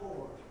I was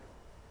born.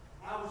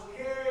 I was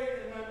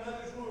carried in my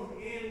mother's womb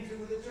into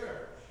the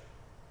church.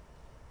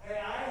 And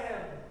I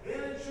have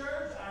been in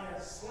church. I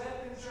have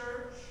slept in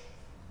church.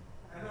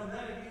 I know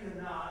none of you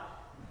have not.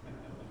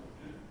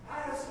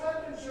 I have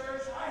slept in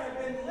church. I have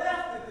been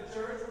left at the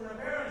church when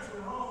my parents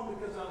went home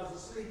because I was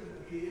asleep in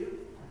the pew.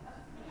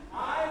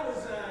 I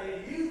was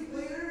a youth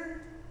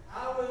leader.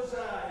 I was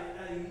a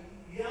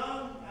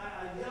young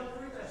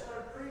preacher. I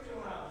started preaching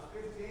when I was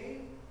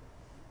 15.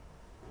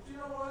 But you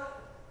know what?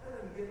 That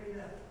doesn't give me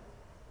nothing.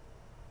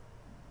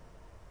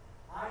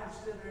 I am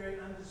still very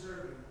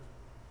undeserving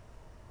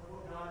of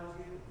what God has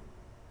given me.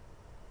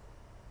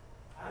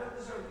 I don't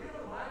deserve it. You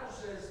know the Bible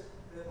says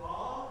that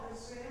all have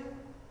sinned?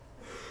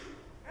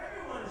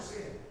 Everyone has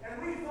sinned. And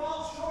we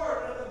fall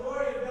short of the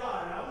glory of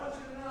God. And I want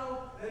you to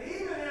know that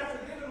even after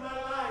giving my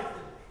life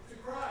to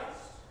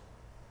Christ,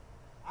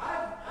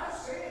 I've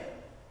sinned.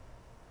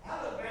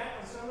 I look back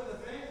on some of the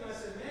things and I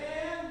said,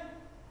 man,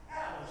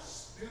 that was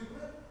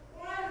stupid.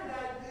 Why did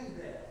I do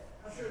that?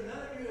 I'm sure none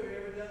of you have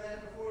ever done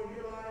that before in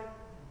your life.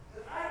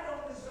 That I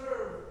don't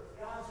deserve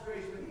God's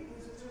grace, but He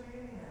gives it to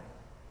me anyhow.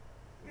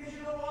 Because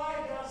you know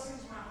why? God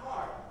sees my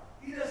heart.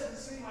 He doesn't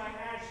see my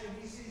action,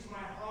 He sees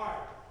my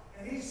heart.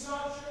 And He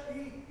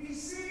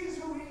sees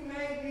who He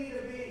made me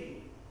to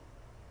be.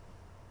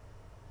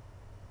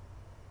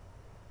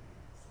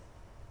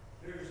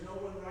 There is no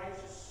one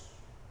righteous,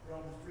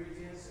 Romans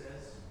 3:10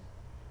 says.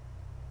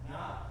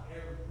 Not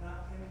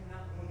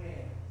one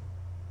man.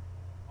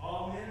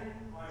 All men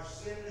are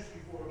sinners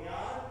before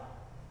God.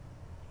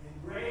 And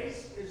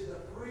grace is the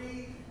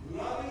free,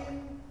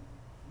 loving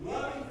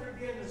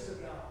forgiveness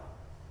of God,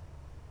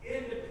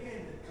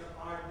 independent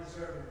of our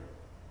deserving it.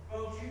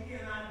 Folks, you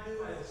cannot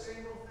do a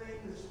single thing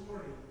this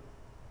morning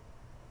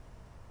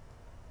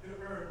to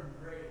earn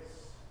grace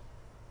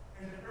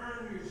and to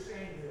earn your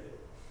sainthood.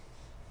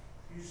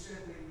 You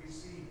simply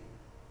receive it.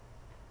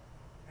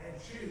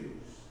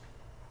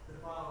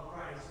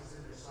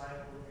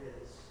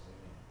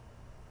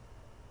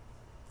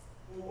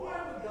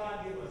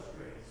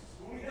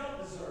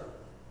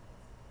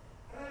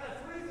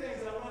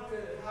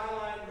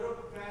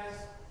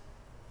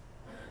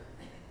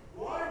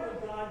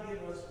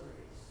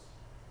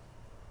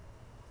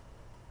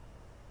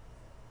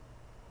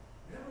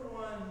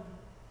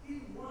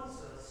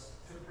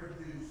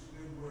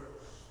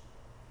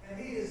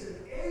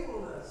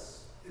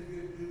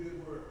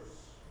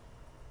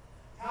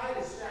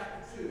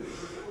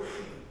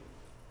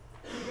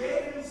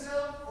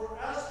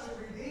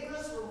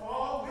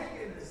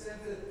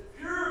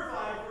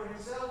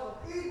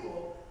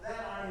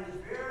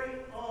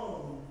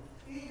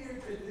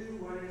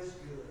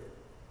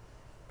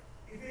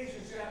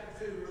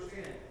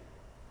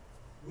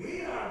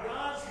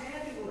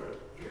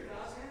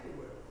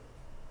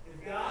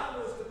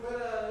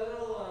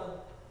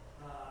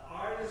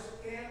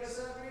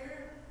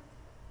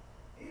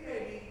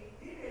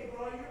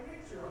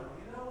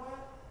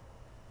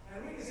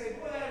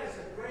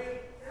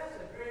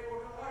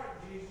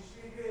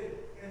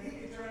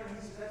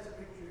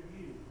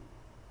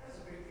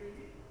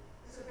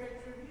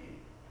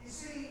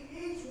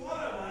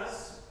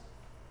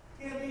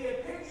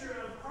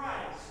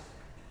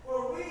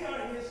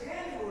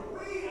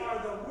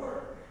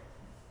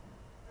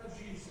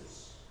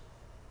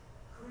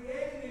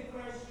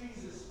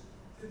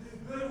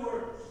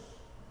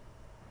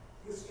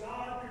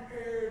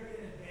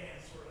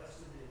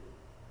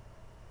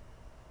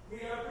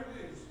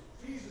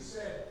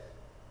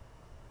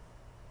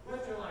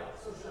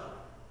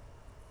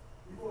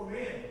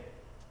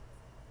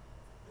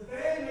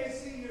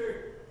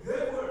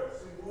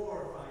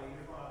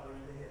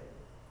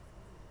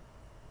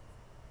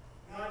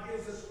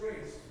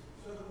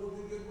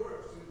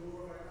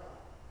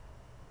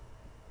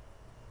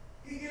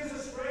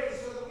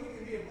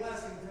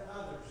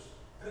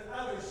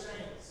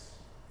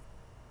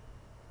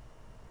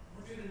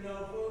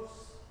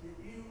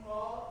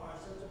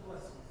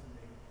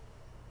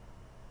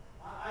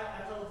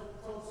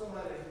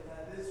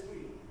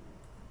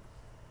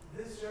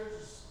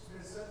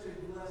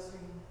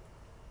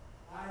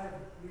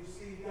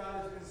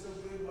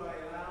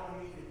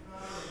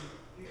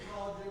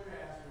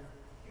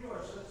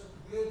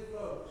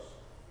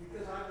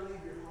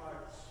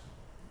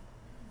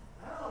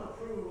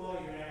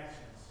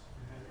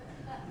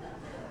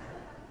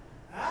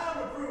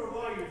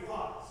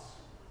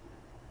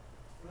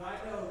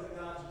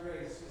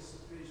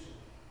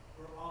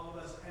 all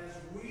of us as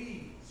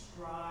we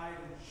strive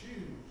and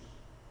choose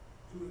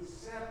to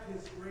accept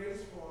His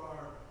grace for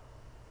our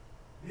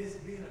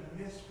being a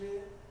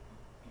misfit.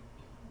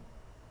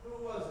 Who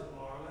was it,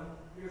 Marlon?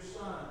 Your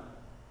son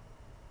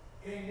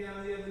came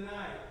down the other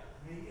night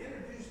and he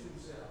introduced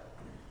himself.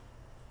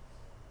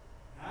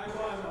 I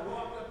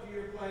walked up to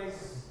your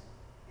place.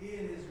 He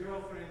and his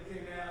girlfriend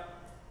came out.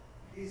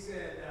 He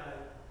said,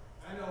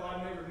 I know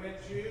I never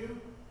met you,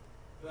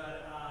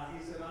 but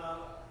he said,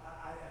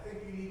 I think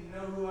you need to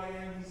know who I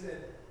am. He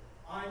said,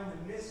 I'm the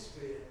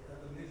misfit of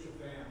the Mitchell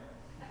family.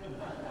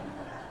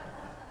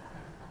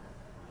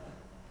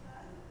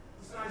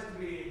 It's nice to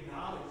be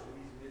acknowledged that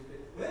he's a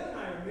misfit. Lynn and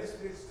I are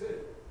misfits too.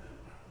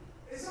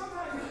 And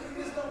sometimes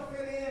we just don't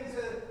fit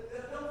into the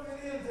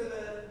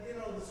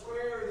the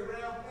square or the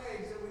round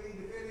pegs that we need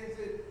to fit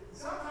into.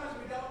 Sometimes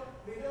we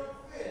don't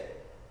fit.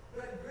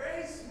 But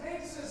grace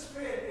makes us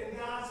fit in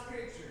God's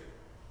picture.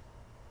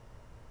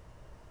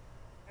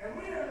 And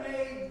we are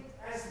made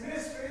as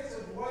misfits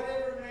of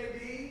whatever it may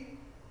be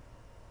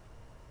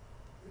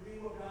to be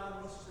what God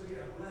wants us to be, a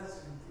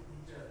blessing to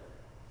each other.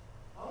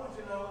 I want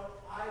you to know,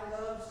 I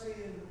love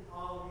seeing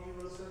all of you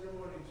on Sunday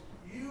mornings.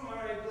 You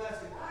are a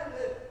blessing. I'm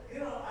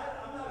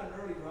not an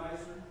early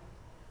riser.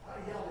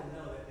 Y'all didn't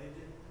know that, did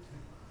you?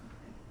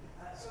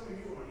 Some of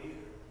you weren't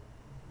either.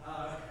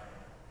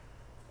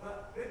 But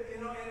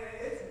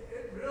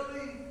it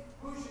really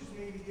pushes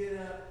me to get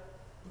up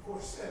before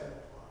 7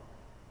 o'clock.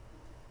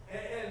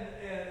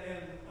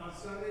 And on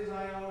Sundays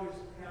I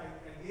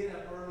get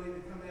up early to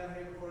come down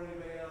here before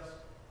anybody else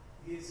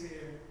gets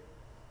here.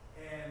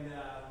 And I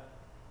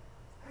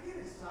get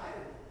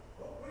excited.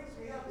 What wakes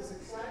me up is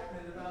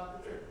excitement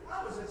about the church.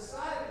 I was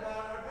excited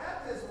about our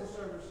baptismal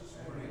service this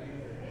morning.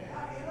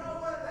 You know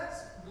what? That's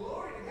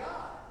glory to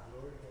God.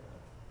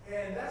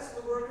 And that's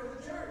the work of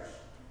the church.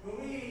 When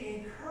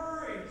we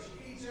encourage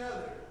each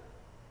other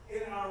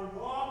in our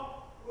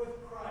walk with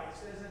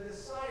Christ as a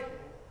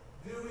disciple,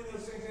 doing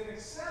those things in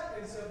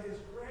acceptance of His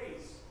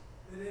grace,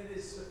 that it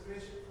is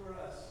sufficient for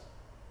us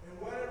in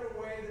whatever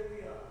way that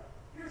we are.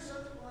 You're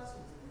such a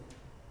blessing to me.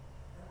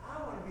 And I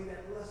want to be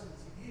that blessing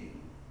to you.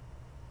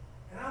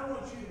 And I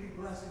want you to be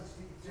blessings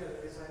to each other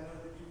as I know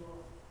that you are.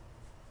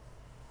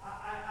 I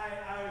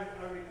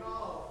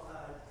recall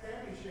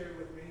Tammy shared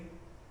with me,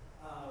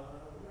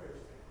 where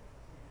is Tammy?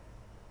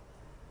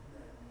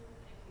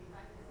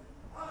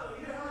 Oh,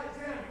 yeah, hi,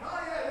 Tammy. Oh,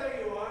 yeah, there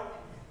you are.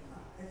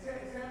 And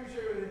Tammy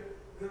shared with me,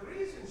 the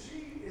reason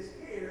she is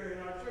here in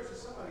our church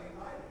is somebody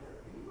invited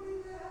her. Can you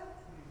believe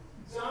that?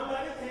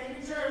 Somebody came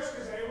to church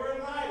because they were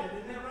invited.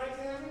 Isn't that right,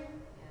 Tammy?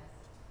 Yes.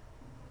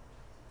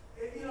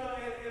 And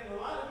a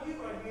lot of you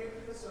are here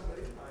because somebody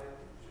invited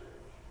you to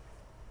church.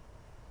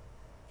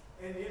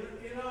 And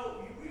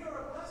we are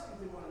a blessing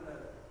to one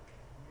another.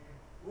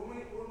 When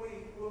we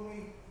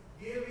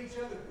give each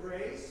other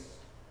grace,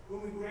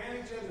 when we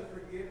grant each other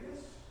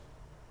forgiveness,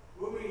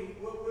 when we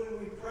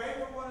pray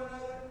for one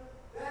another,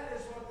 that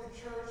is what the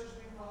church has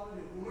been called to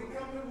do. When we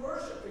come to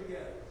worship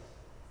together,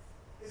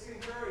 it's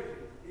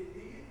encouraging.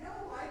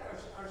 Y'all like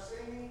our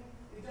singing?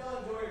 Did y'all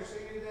enjoy our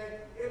singing today?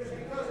 It was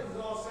because it was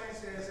all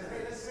saints day. I said,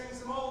 hey, let's sing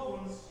some old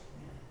ones.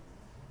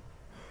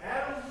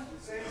 Adam, we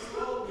sang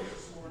some old ones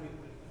this morning.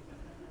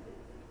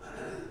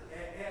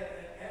 And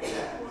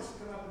Adam wants to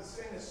come up and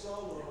sing a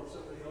solo of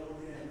some of the old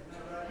hymns. Isn't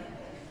that right?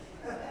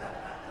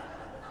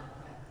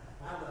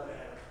 I love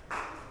Adam.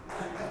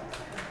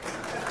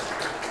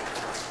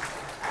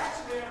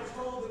 Actually, I was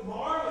told that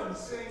Marlon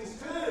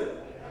sings too.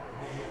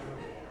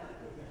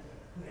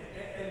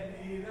 And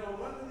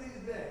one of these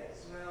days,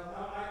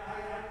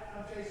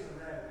 I'm chasing a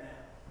rabbit now.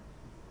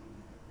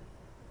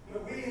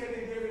 But we have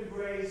been given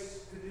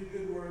grace to do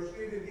good works.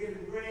 We've been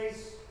given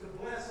grace to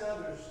bless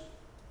others.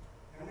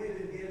 And we've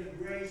been given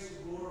grace to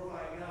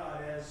glorify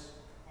God, as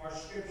our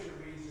scripture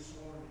reads this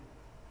morning.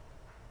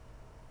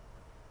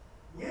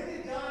 When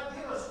did God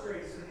give us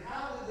grace, and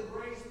how did the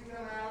grace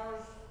become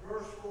ours?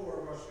 Verse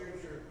 4 of our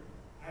scripture.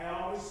 I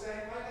always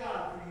thank my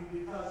God for you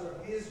because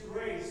of His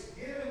grace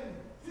given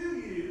to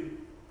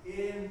you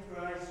in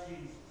Christ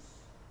Jesus.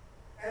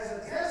 As a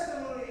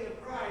testimony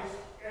of Christ,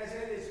 as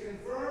it is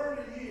confirmed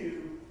in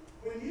you,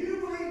 when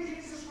you believe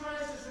Jesus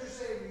Christ as your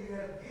Savior, you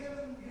have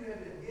been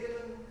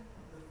given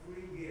the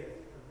free gift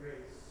of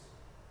grace.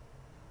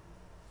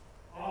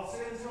 All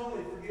sins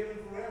holy, forgiven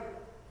forever.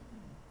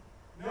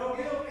 No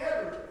guilt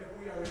ever if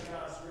we are in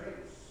God's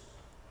grace.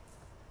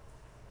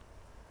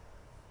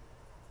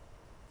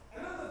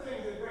 Another thing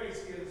that grace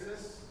gives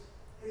us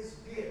is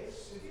gifts.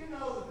 Did you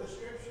know that the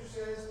scripture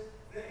says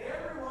that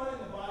everyone in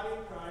the body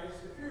of Christ,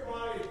 if you're a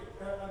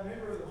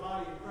member of the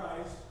body of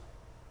Christ,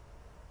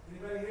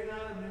 anybody here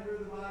not a member of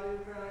the body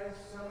of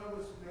Christ? Some of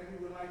us maybe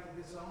would like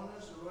to disown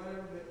us or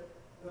whatever, but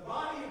the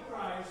body of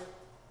Christ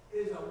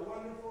is a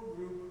wonderful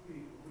group of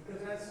people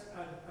because that's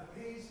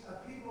a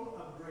people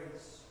of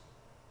grace.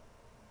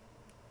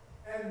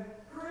 And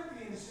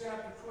Corinthians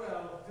chapter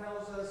 12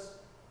 tells us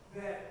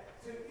that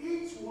to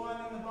each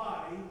one in the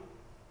body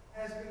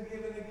has been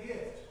given a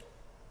gift.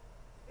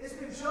 It's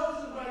been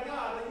chosen by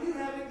God that you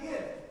have a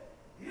gift.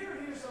 You ever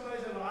hear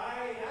somebody say,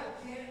 I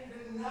can't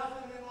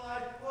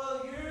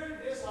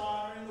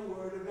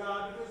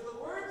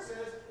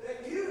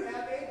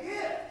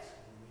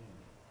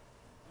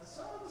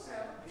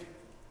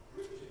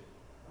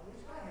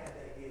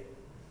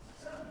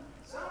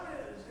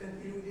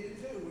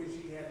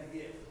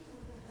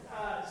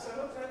Some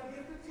of us have a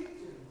gift of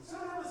teaching.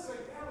 Some of us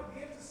have a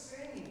gift of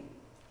singing.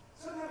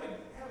 Some have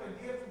a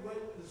gift of what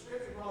the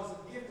scripture calls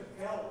a gift of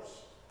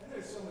helps. And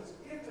there's so much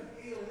gift of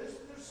healing. There's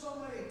so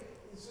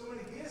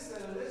many gifts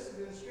that are listed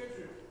in the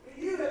scripture. But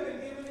you have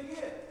been given a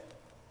gift.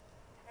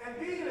 And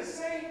being a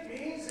saint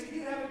means that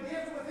you have a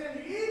gift within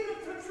you. Even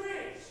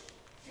Patrice,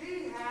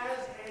 she has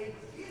a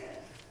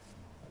gift.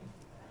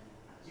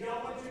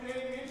 Y'all want your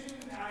name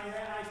mentioned?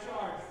 I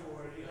charge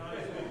for it. You know,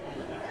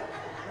 when I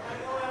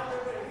go out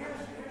there,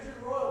 here's your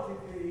royalty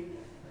fee.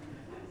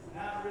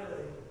 Not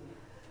really.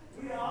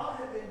 We all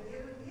have been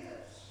given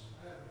gifts.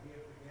 I have a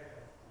gift of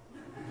gab.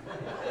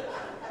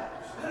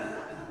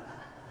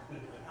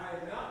 I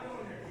am not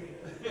doing your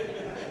gift.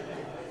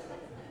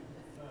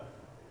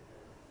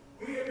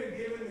 We have been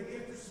given the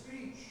gift of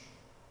speech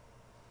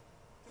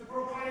to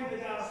proclaim the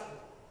gospel,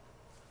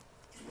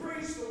 to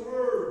preach the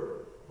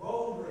word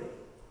boldly.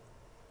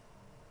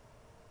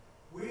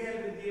 We have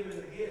been given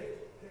the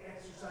gift to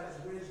exercise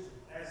wisdom,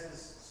 as is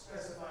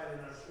specified in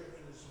our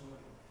scripture this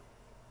morning.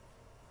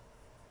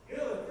 You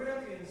know, the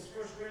Corinthians,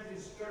 1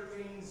 Corinthians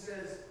 13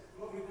 says,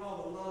 what we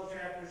call the love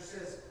chapter, it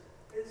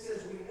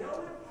says, we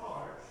know in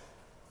part,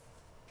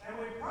 and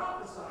we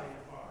prophesy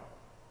in part.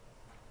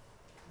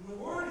 And the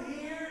word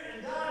here,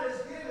 and God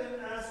has given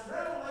us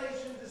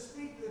revelation to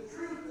speak the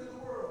truth to the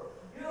world.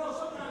 You know,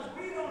 sometimes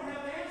we don't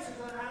have answers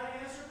on how to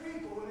answer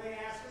people when they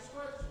ask us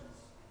questions.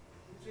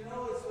 But you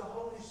know, it's the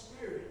Holy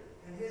Spirit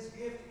and His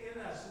gift in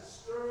us that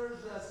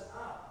stirs us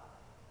up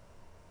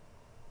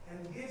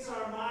and gets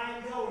our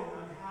mind going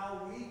on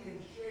how we can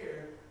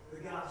share the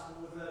gospel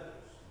with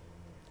others.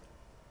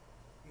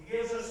 He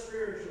gives us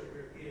spiritual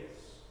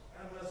gifts.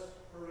 I must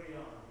hurry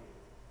on here.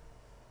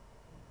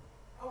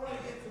 I want to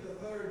get to the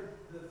third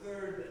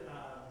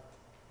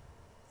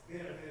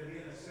benefit of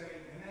being a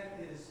saint, and that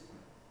is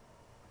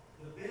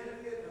the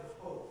benefit of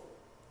hope.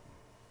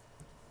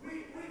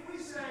 We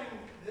sang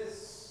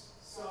this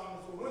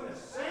song, so when the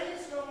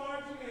saints go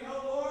marching and,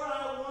 oh Lord,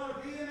 I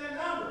want to be in that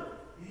number.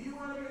 Do you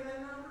want to be in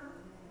that number?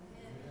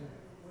 Yeah.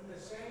 When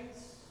the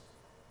saints,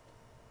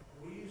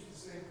 we used to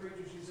sing,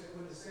 preacher, she said,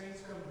 when the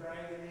saints come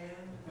dragging in.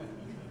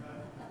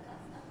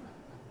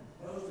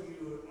 Most of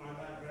you are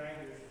not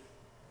draggers.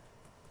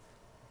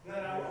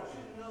 But I want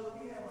you to know that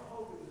we have a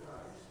hope in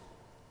Christ.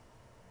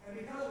 And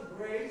because of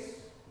grace,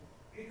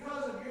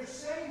 because of your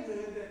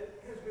sainthood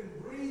that has been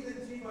breathed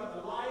into you by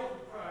the life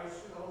of Christ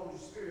through the Holy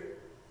Spirit,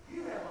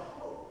 you have a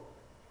hope.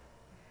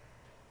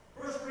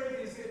 1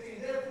 Corinthians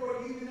 15,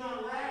 therefore you do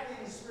not lack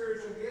any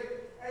spiritual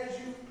gift as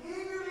you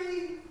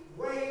eagerly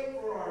wait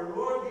for our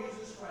Lord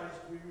Jesus Christ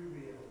to be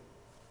revealed.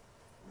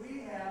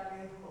 We have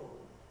a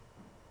hope.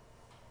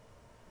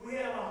 We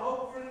have a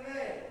hope for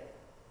today.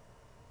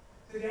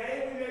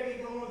 Today we may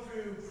be going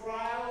through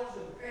trials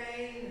and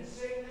pain and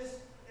sickness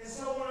and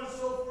so on and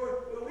so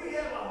forth, but we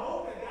have a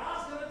hope that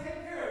God's going to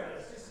take care of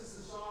us. This is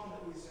the song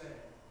that we sing.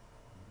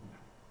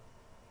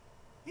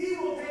 He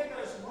will take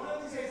us one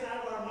of these days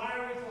out of our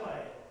miry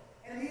clay,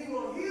 and He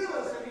will heal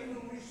us and He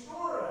will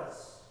restore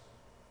us.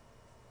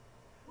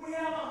 We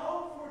have a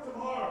hope for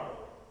tomorrow.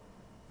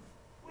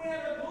 We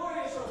have a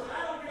glorious hope.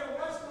 I don't care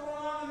what's going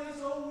on in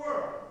this old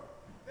world.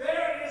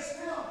 There is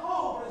still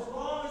hope as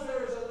long as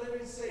there is a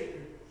living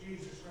Savior,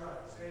 Jesus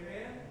Christ.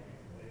 Amen?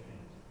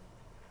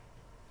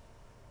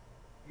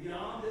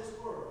 Beyond this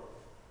world.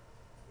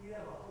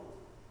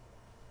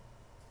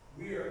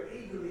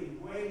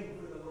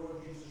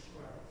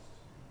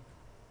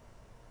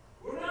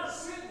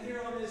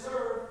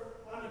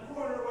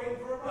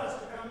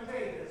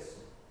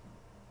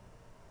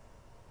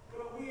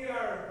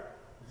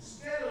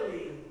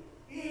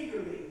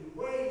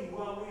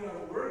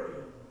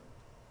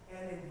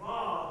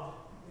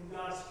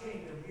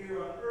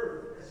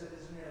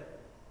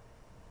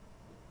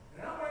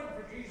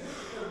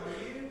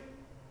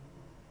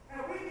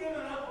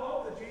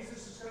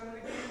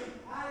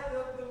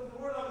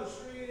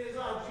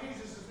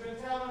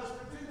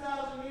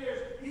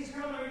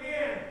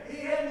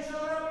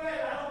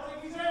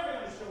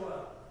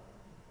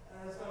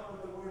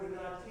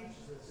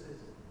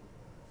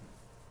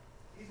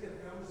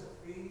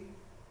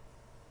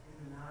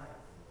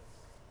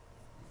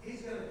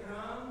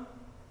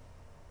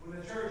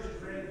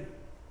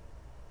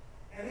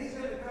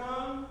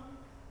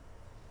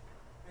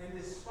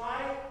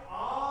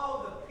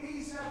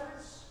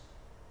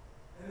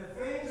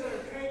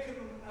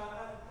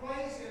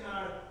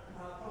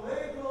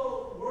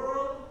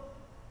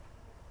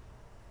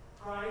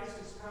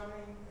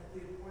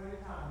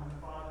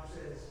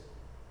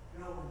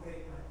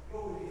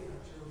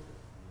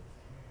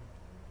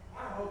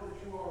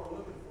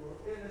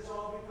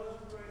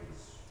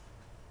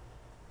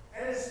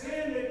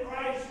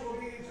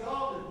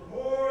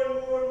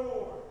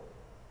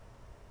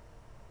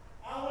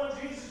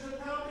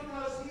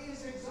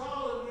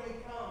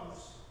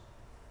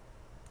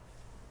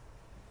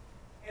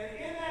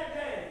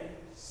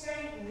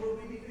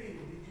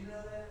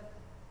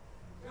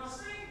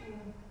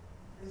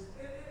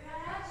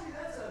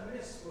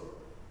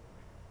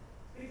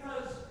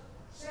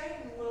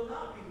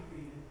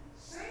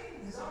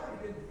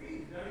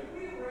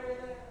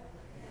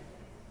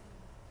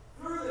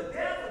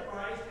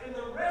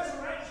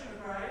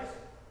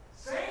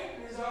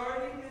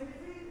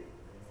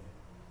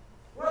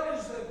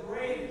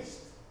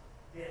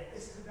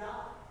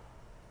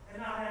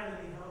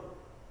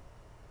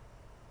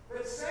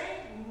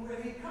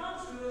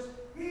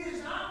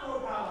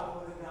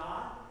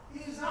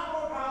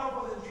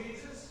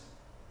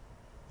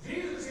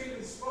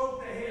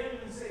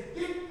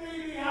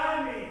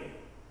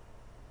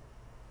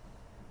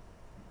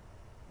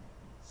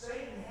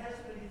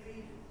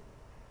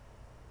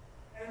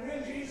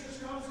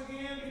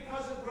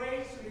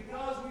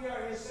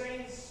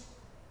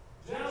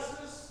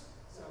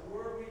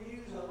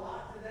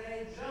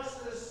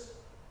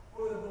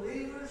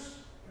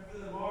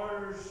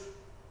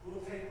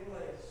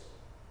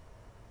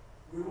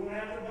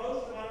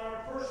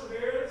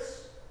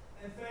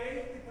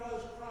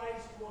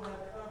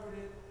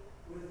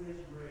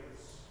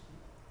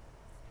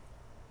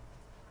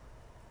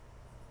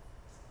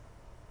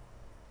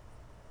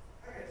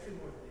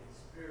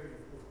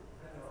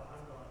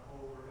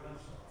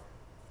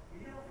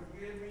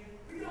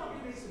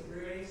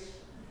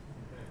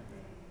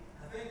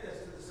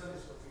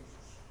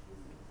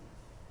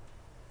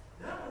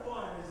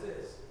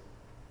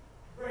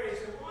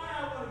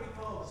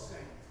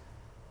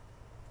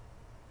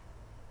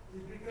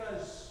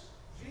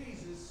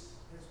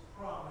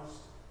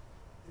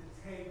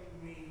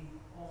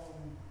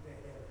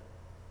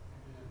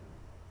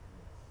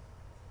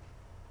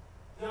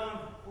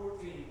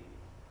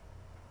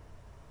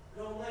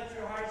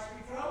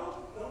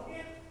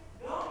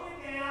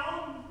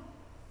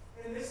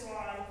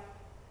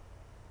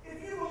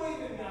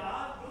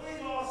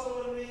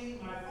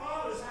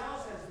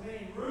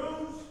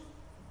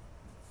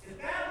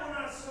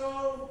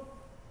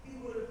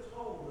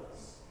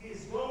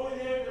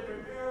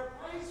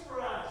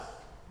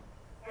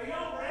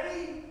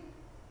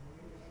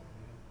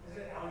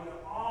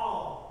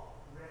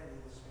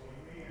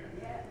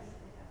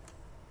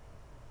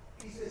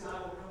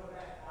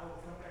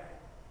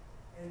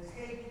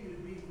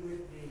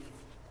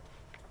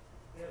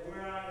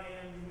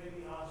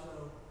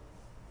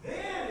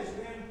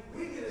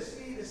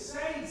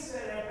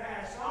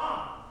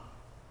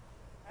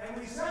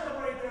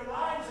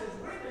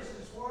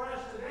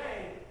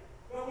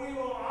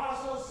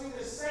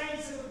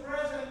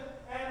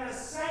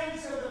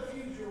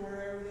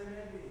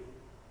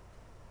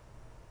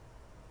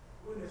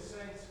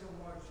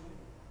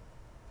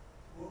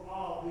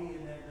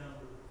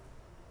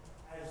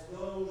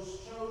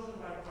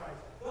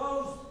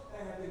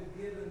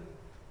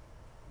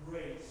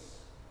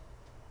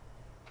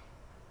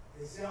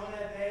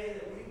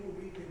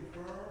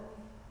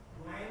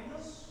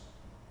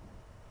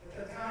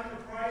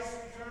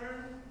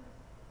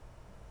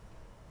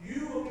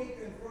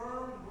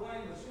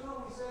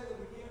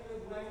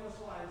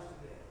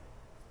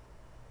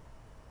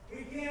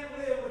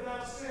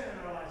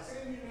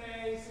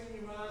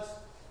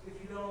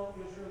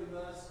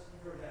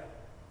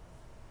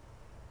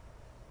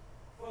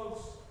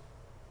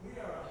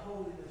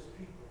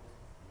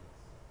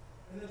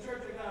 In the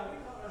Church of God, we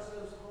call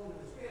ourselves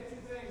holiness. We have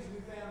two things we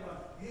found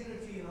about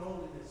unity and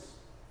holiness.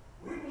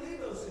 We believe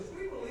those things.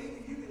 We believe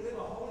that you can live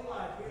a holy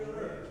life here on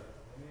earth.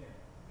 Amen.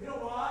 You know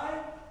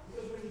why?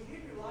 Because when you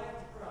give your life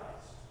to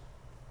Christ,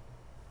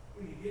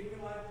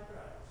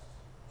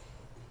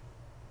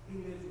 He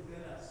lives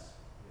within us.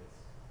 Yes.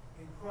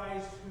 In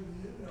Christ who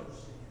knew no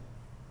sin,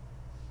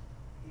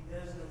 He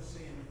does no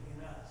sin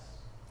in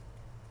us.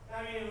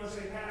 I mean, you'll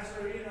say,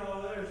 Pastor, we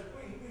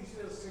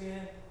still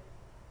sin.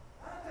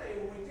 I tell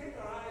you, when we take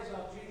our eyes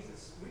off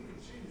Jesus, we can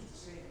choose to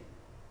sin.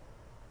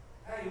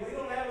 Hey, we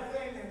don't have a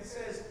thing that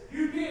says,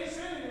 you can't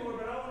sin anymore,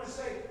 but I want to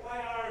say, by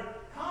our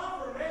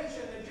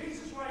confirmation that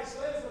Jesus Christ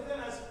lives within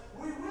us,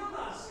 we will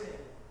not sin.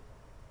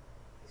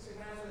 You say,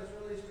 Pastor, that's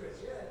really a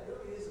stretch. Yeah, it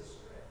really is a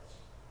stretch.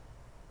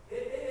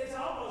 It's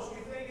almost,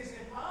 we think it's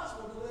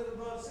impossible to live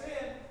above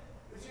sin,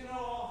 but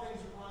all things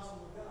are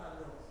possible with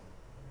God, don't we?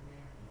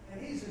 And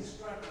He's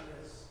instructed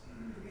us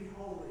to be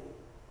holy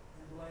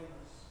and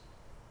blameless.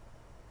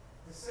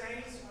 The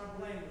saints are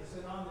blameless,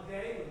 and on the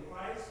day when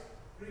Christ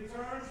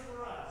returns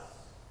for us,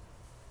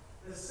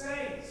 the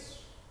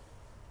saints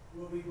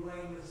will be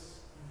blameless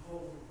and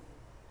holy,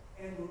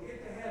 and will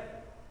get to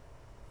heaven,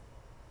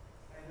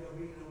 and there'll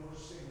be no more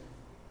sin.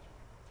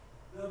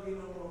 There'll be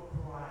no more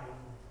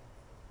crying.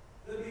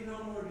 There'll be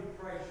no more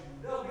depression.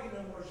 There'll be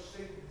no more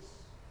sickness.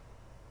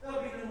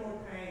 There'll be no more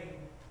pain.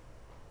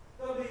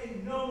 There'll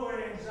be no more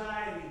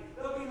anxiety.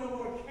 There'll be no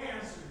more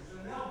cancers.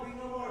 And there'll be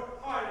no more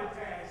heart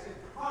attacks and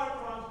heart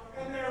problems.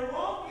 And there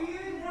won't be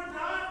any more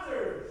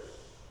doctors.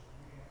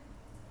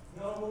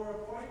 No more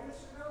appointments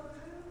to go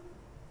to.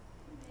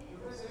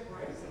 Because they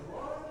praise the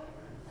Lord.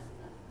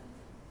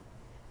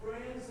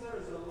 Friends,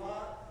 there's a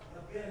lot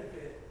of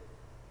benefit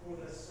for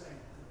the saint.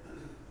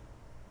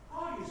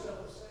 Call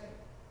yourself a saint.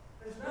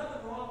 There's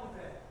nothing wrong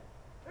with that.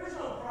 There's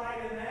no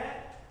pride in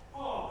that.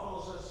 Paul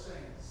calls us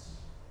saints.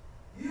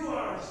 You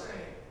are a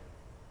saint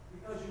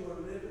because you are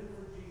living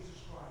for Jesus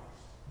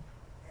Christ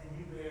and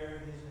you bear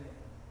His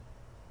name.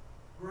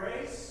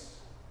 Grace,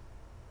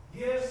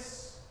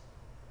 gifts,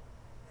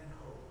 and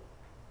hope.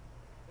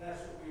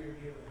 That's what we are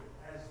given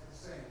as the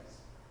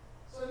saints.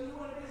 So do you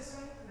want to be a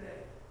saint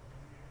today?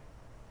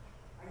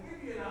 I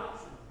give you an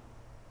option.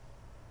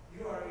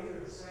 You are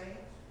either a saint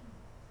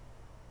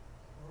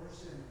or a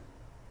sinner.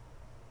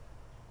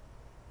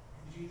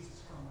 And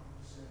Jesus comes for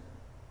the sinner.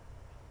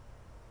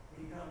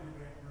 He comes to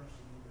grant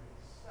mercy and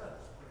grace. Let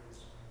us pray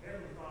this morning.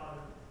 Heavenly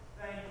Father,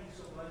 thank you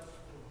so much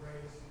for the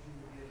grace that you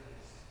have given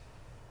us.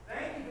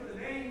 Thank you for the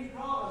name you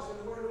call us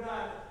in the Word of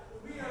God.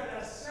 We are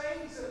the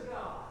saints of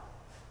God.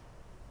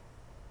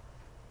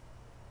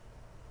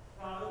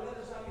 Father, let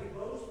us not be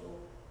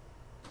boastful,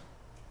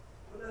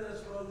 but let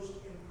us boast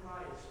in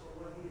Christ for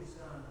what He has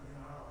done in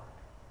our life.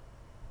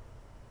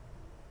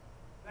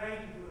 Thank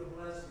you for the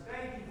blessing.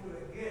 Thank you for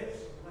the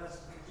gifts of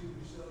blessing that you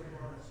bestowed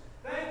upon us.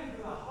 Thank you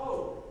for the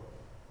hope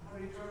of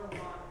eternal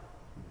life.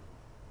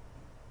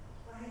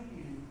 Thank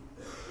you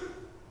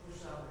for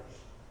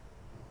salvation.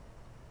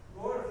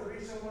 Lord, if there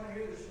be someone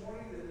here this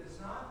morning that does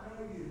not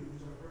know you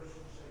as our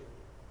personal Savior,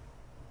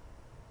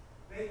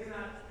 they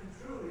cannot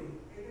truly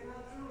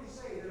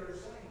say they're a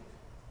saint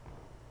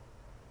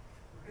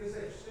because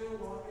they're still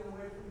walking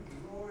away from you.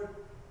 Lord,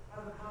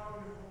 by the power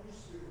of your Holy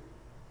Spirit,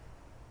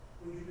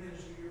 would you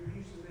minister your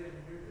peace to them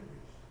and your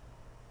conviction?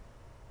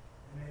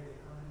 And may they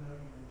come to know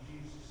you in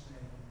Jesus'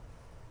 name.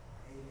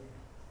 Amen.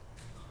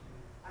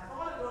 I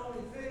thought it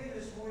only fitting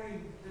this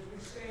morning as we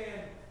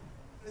stand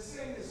to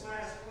sing this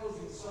last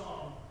closing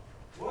song.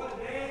 What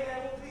a day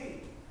that will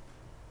be.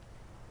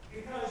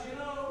 Because,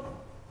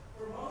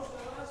 for most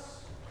of us,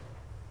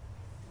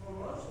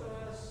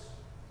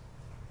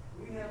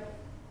 we have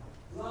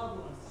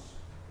loved ones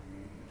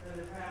that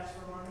have passed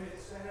from our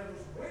midst, that have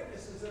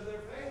witnesses of their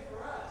faith.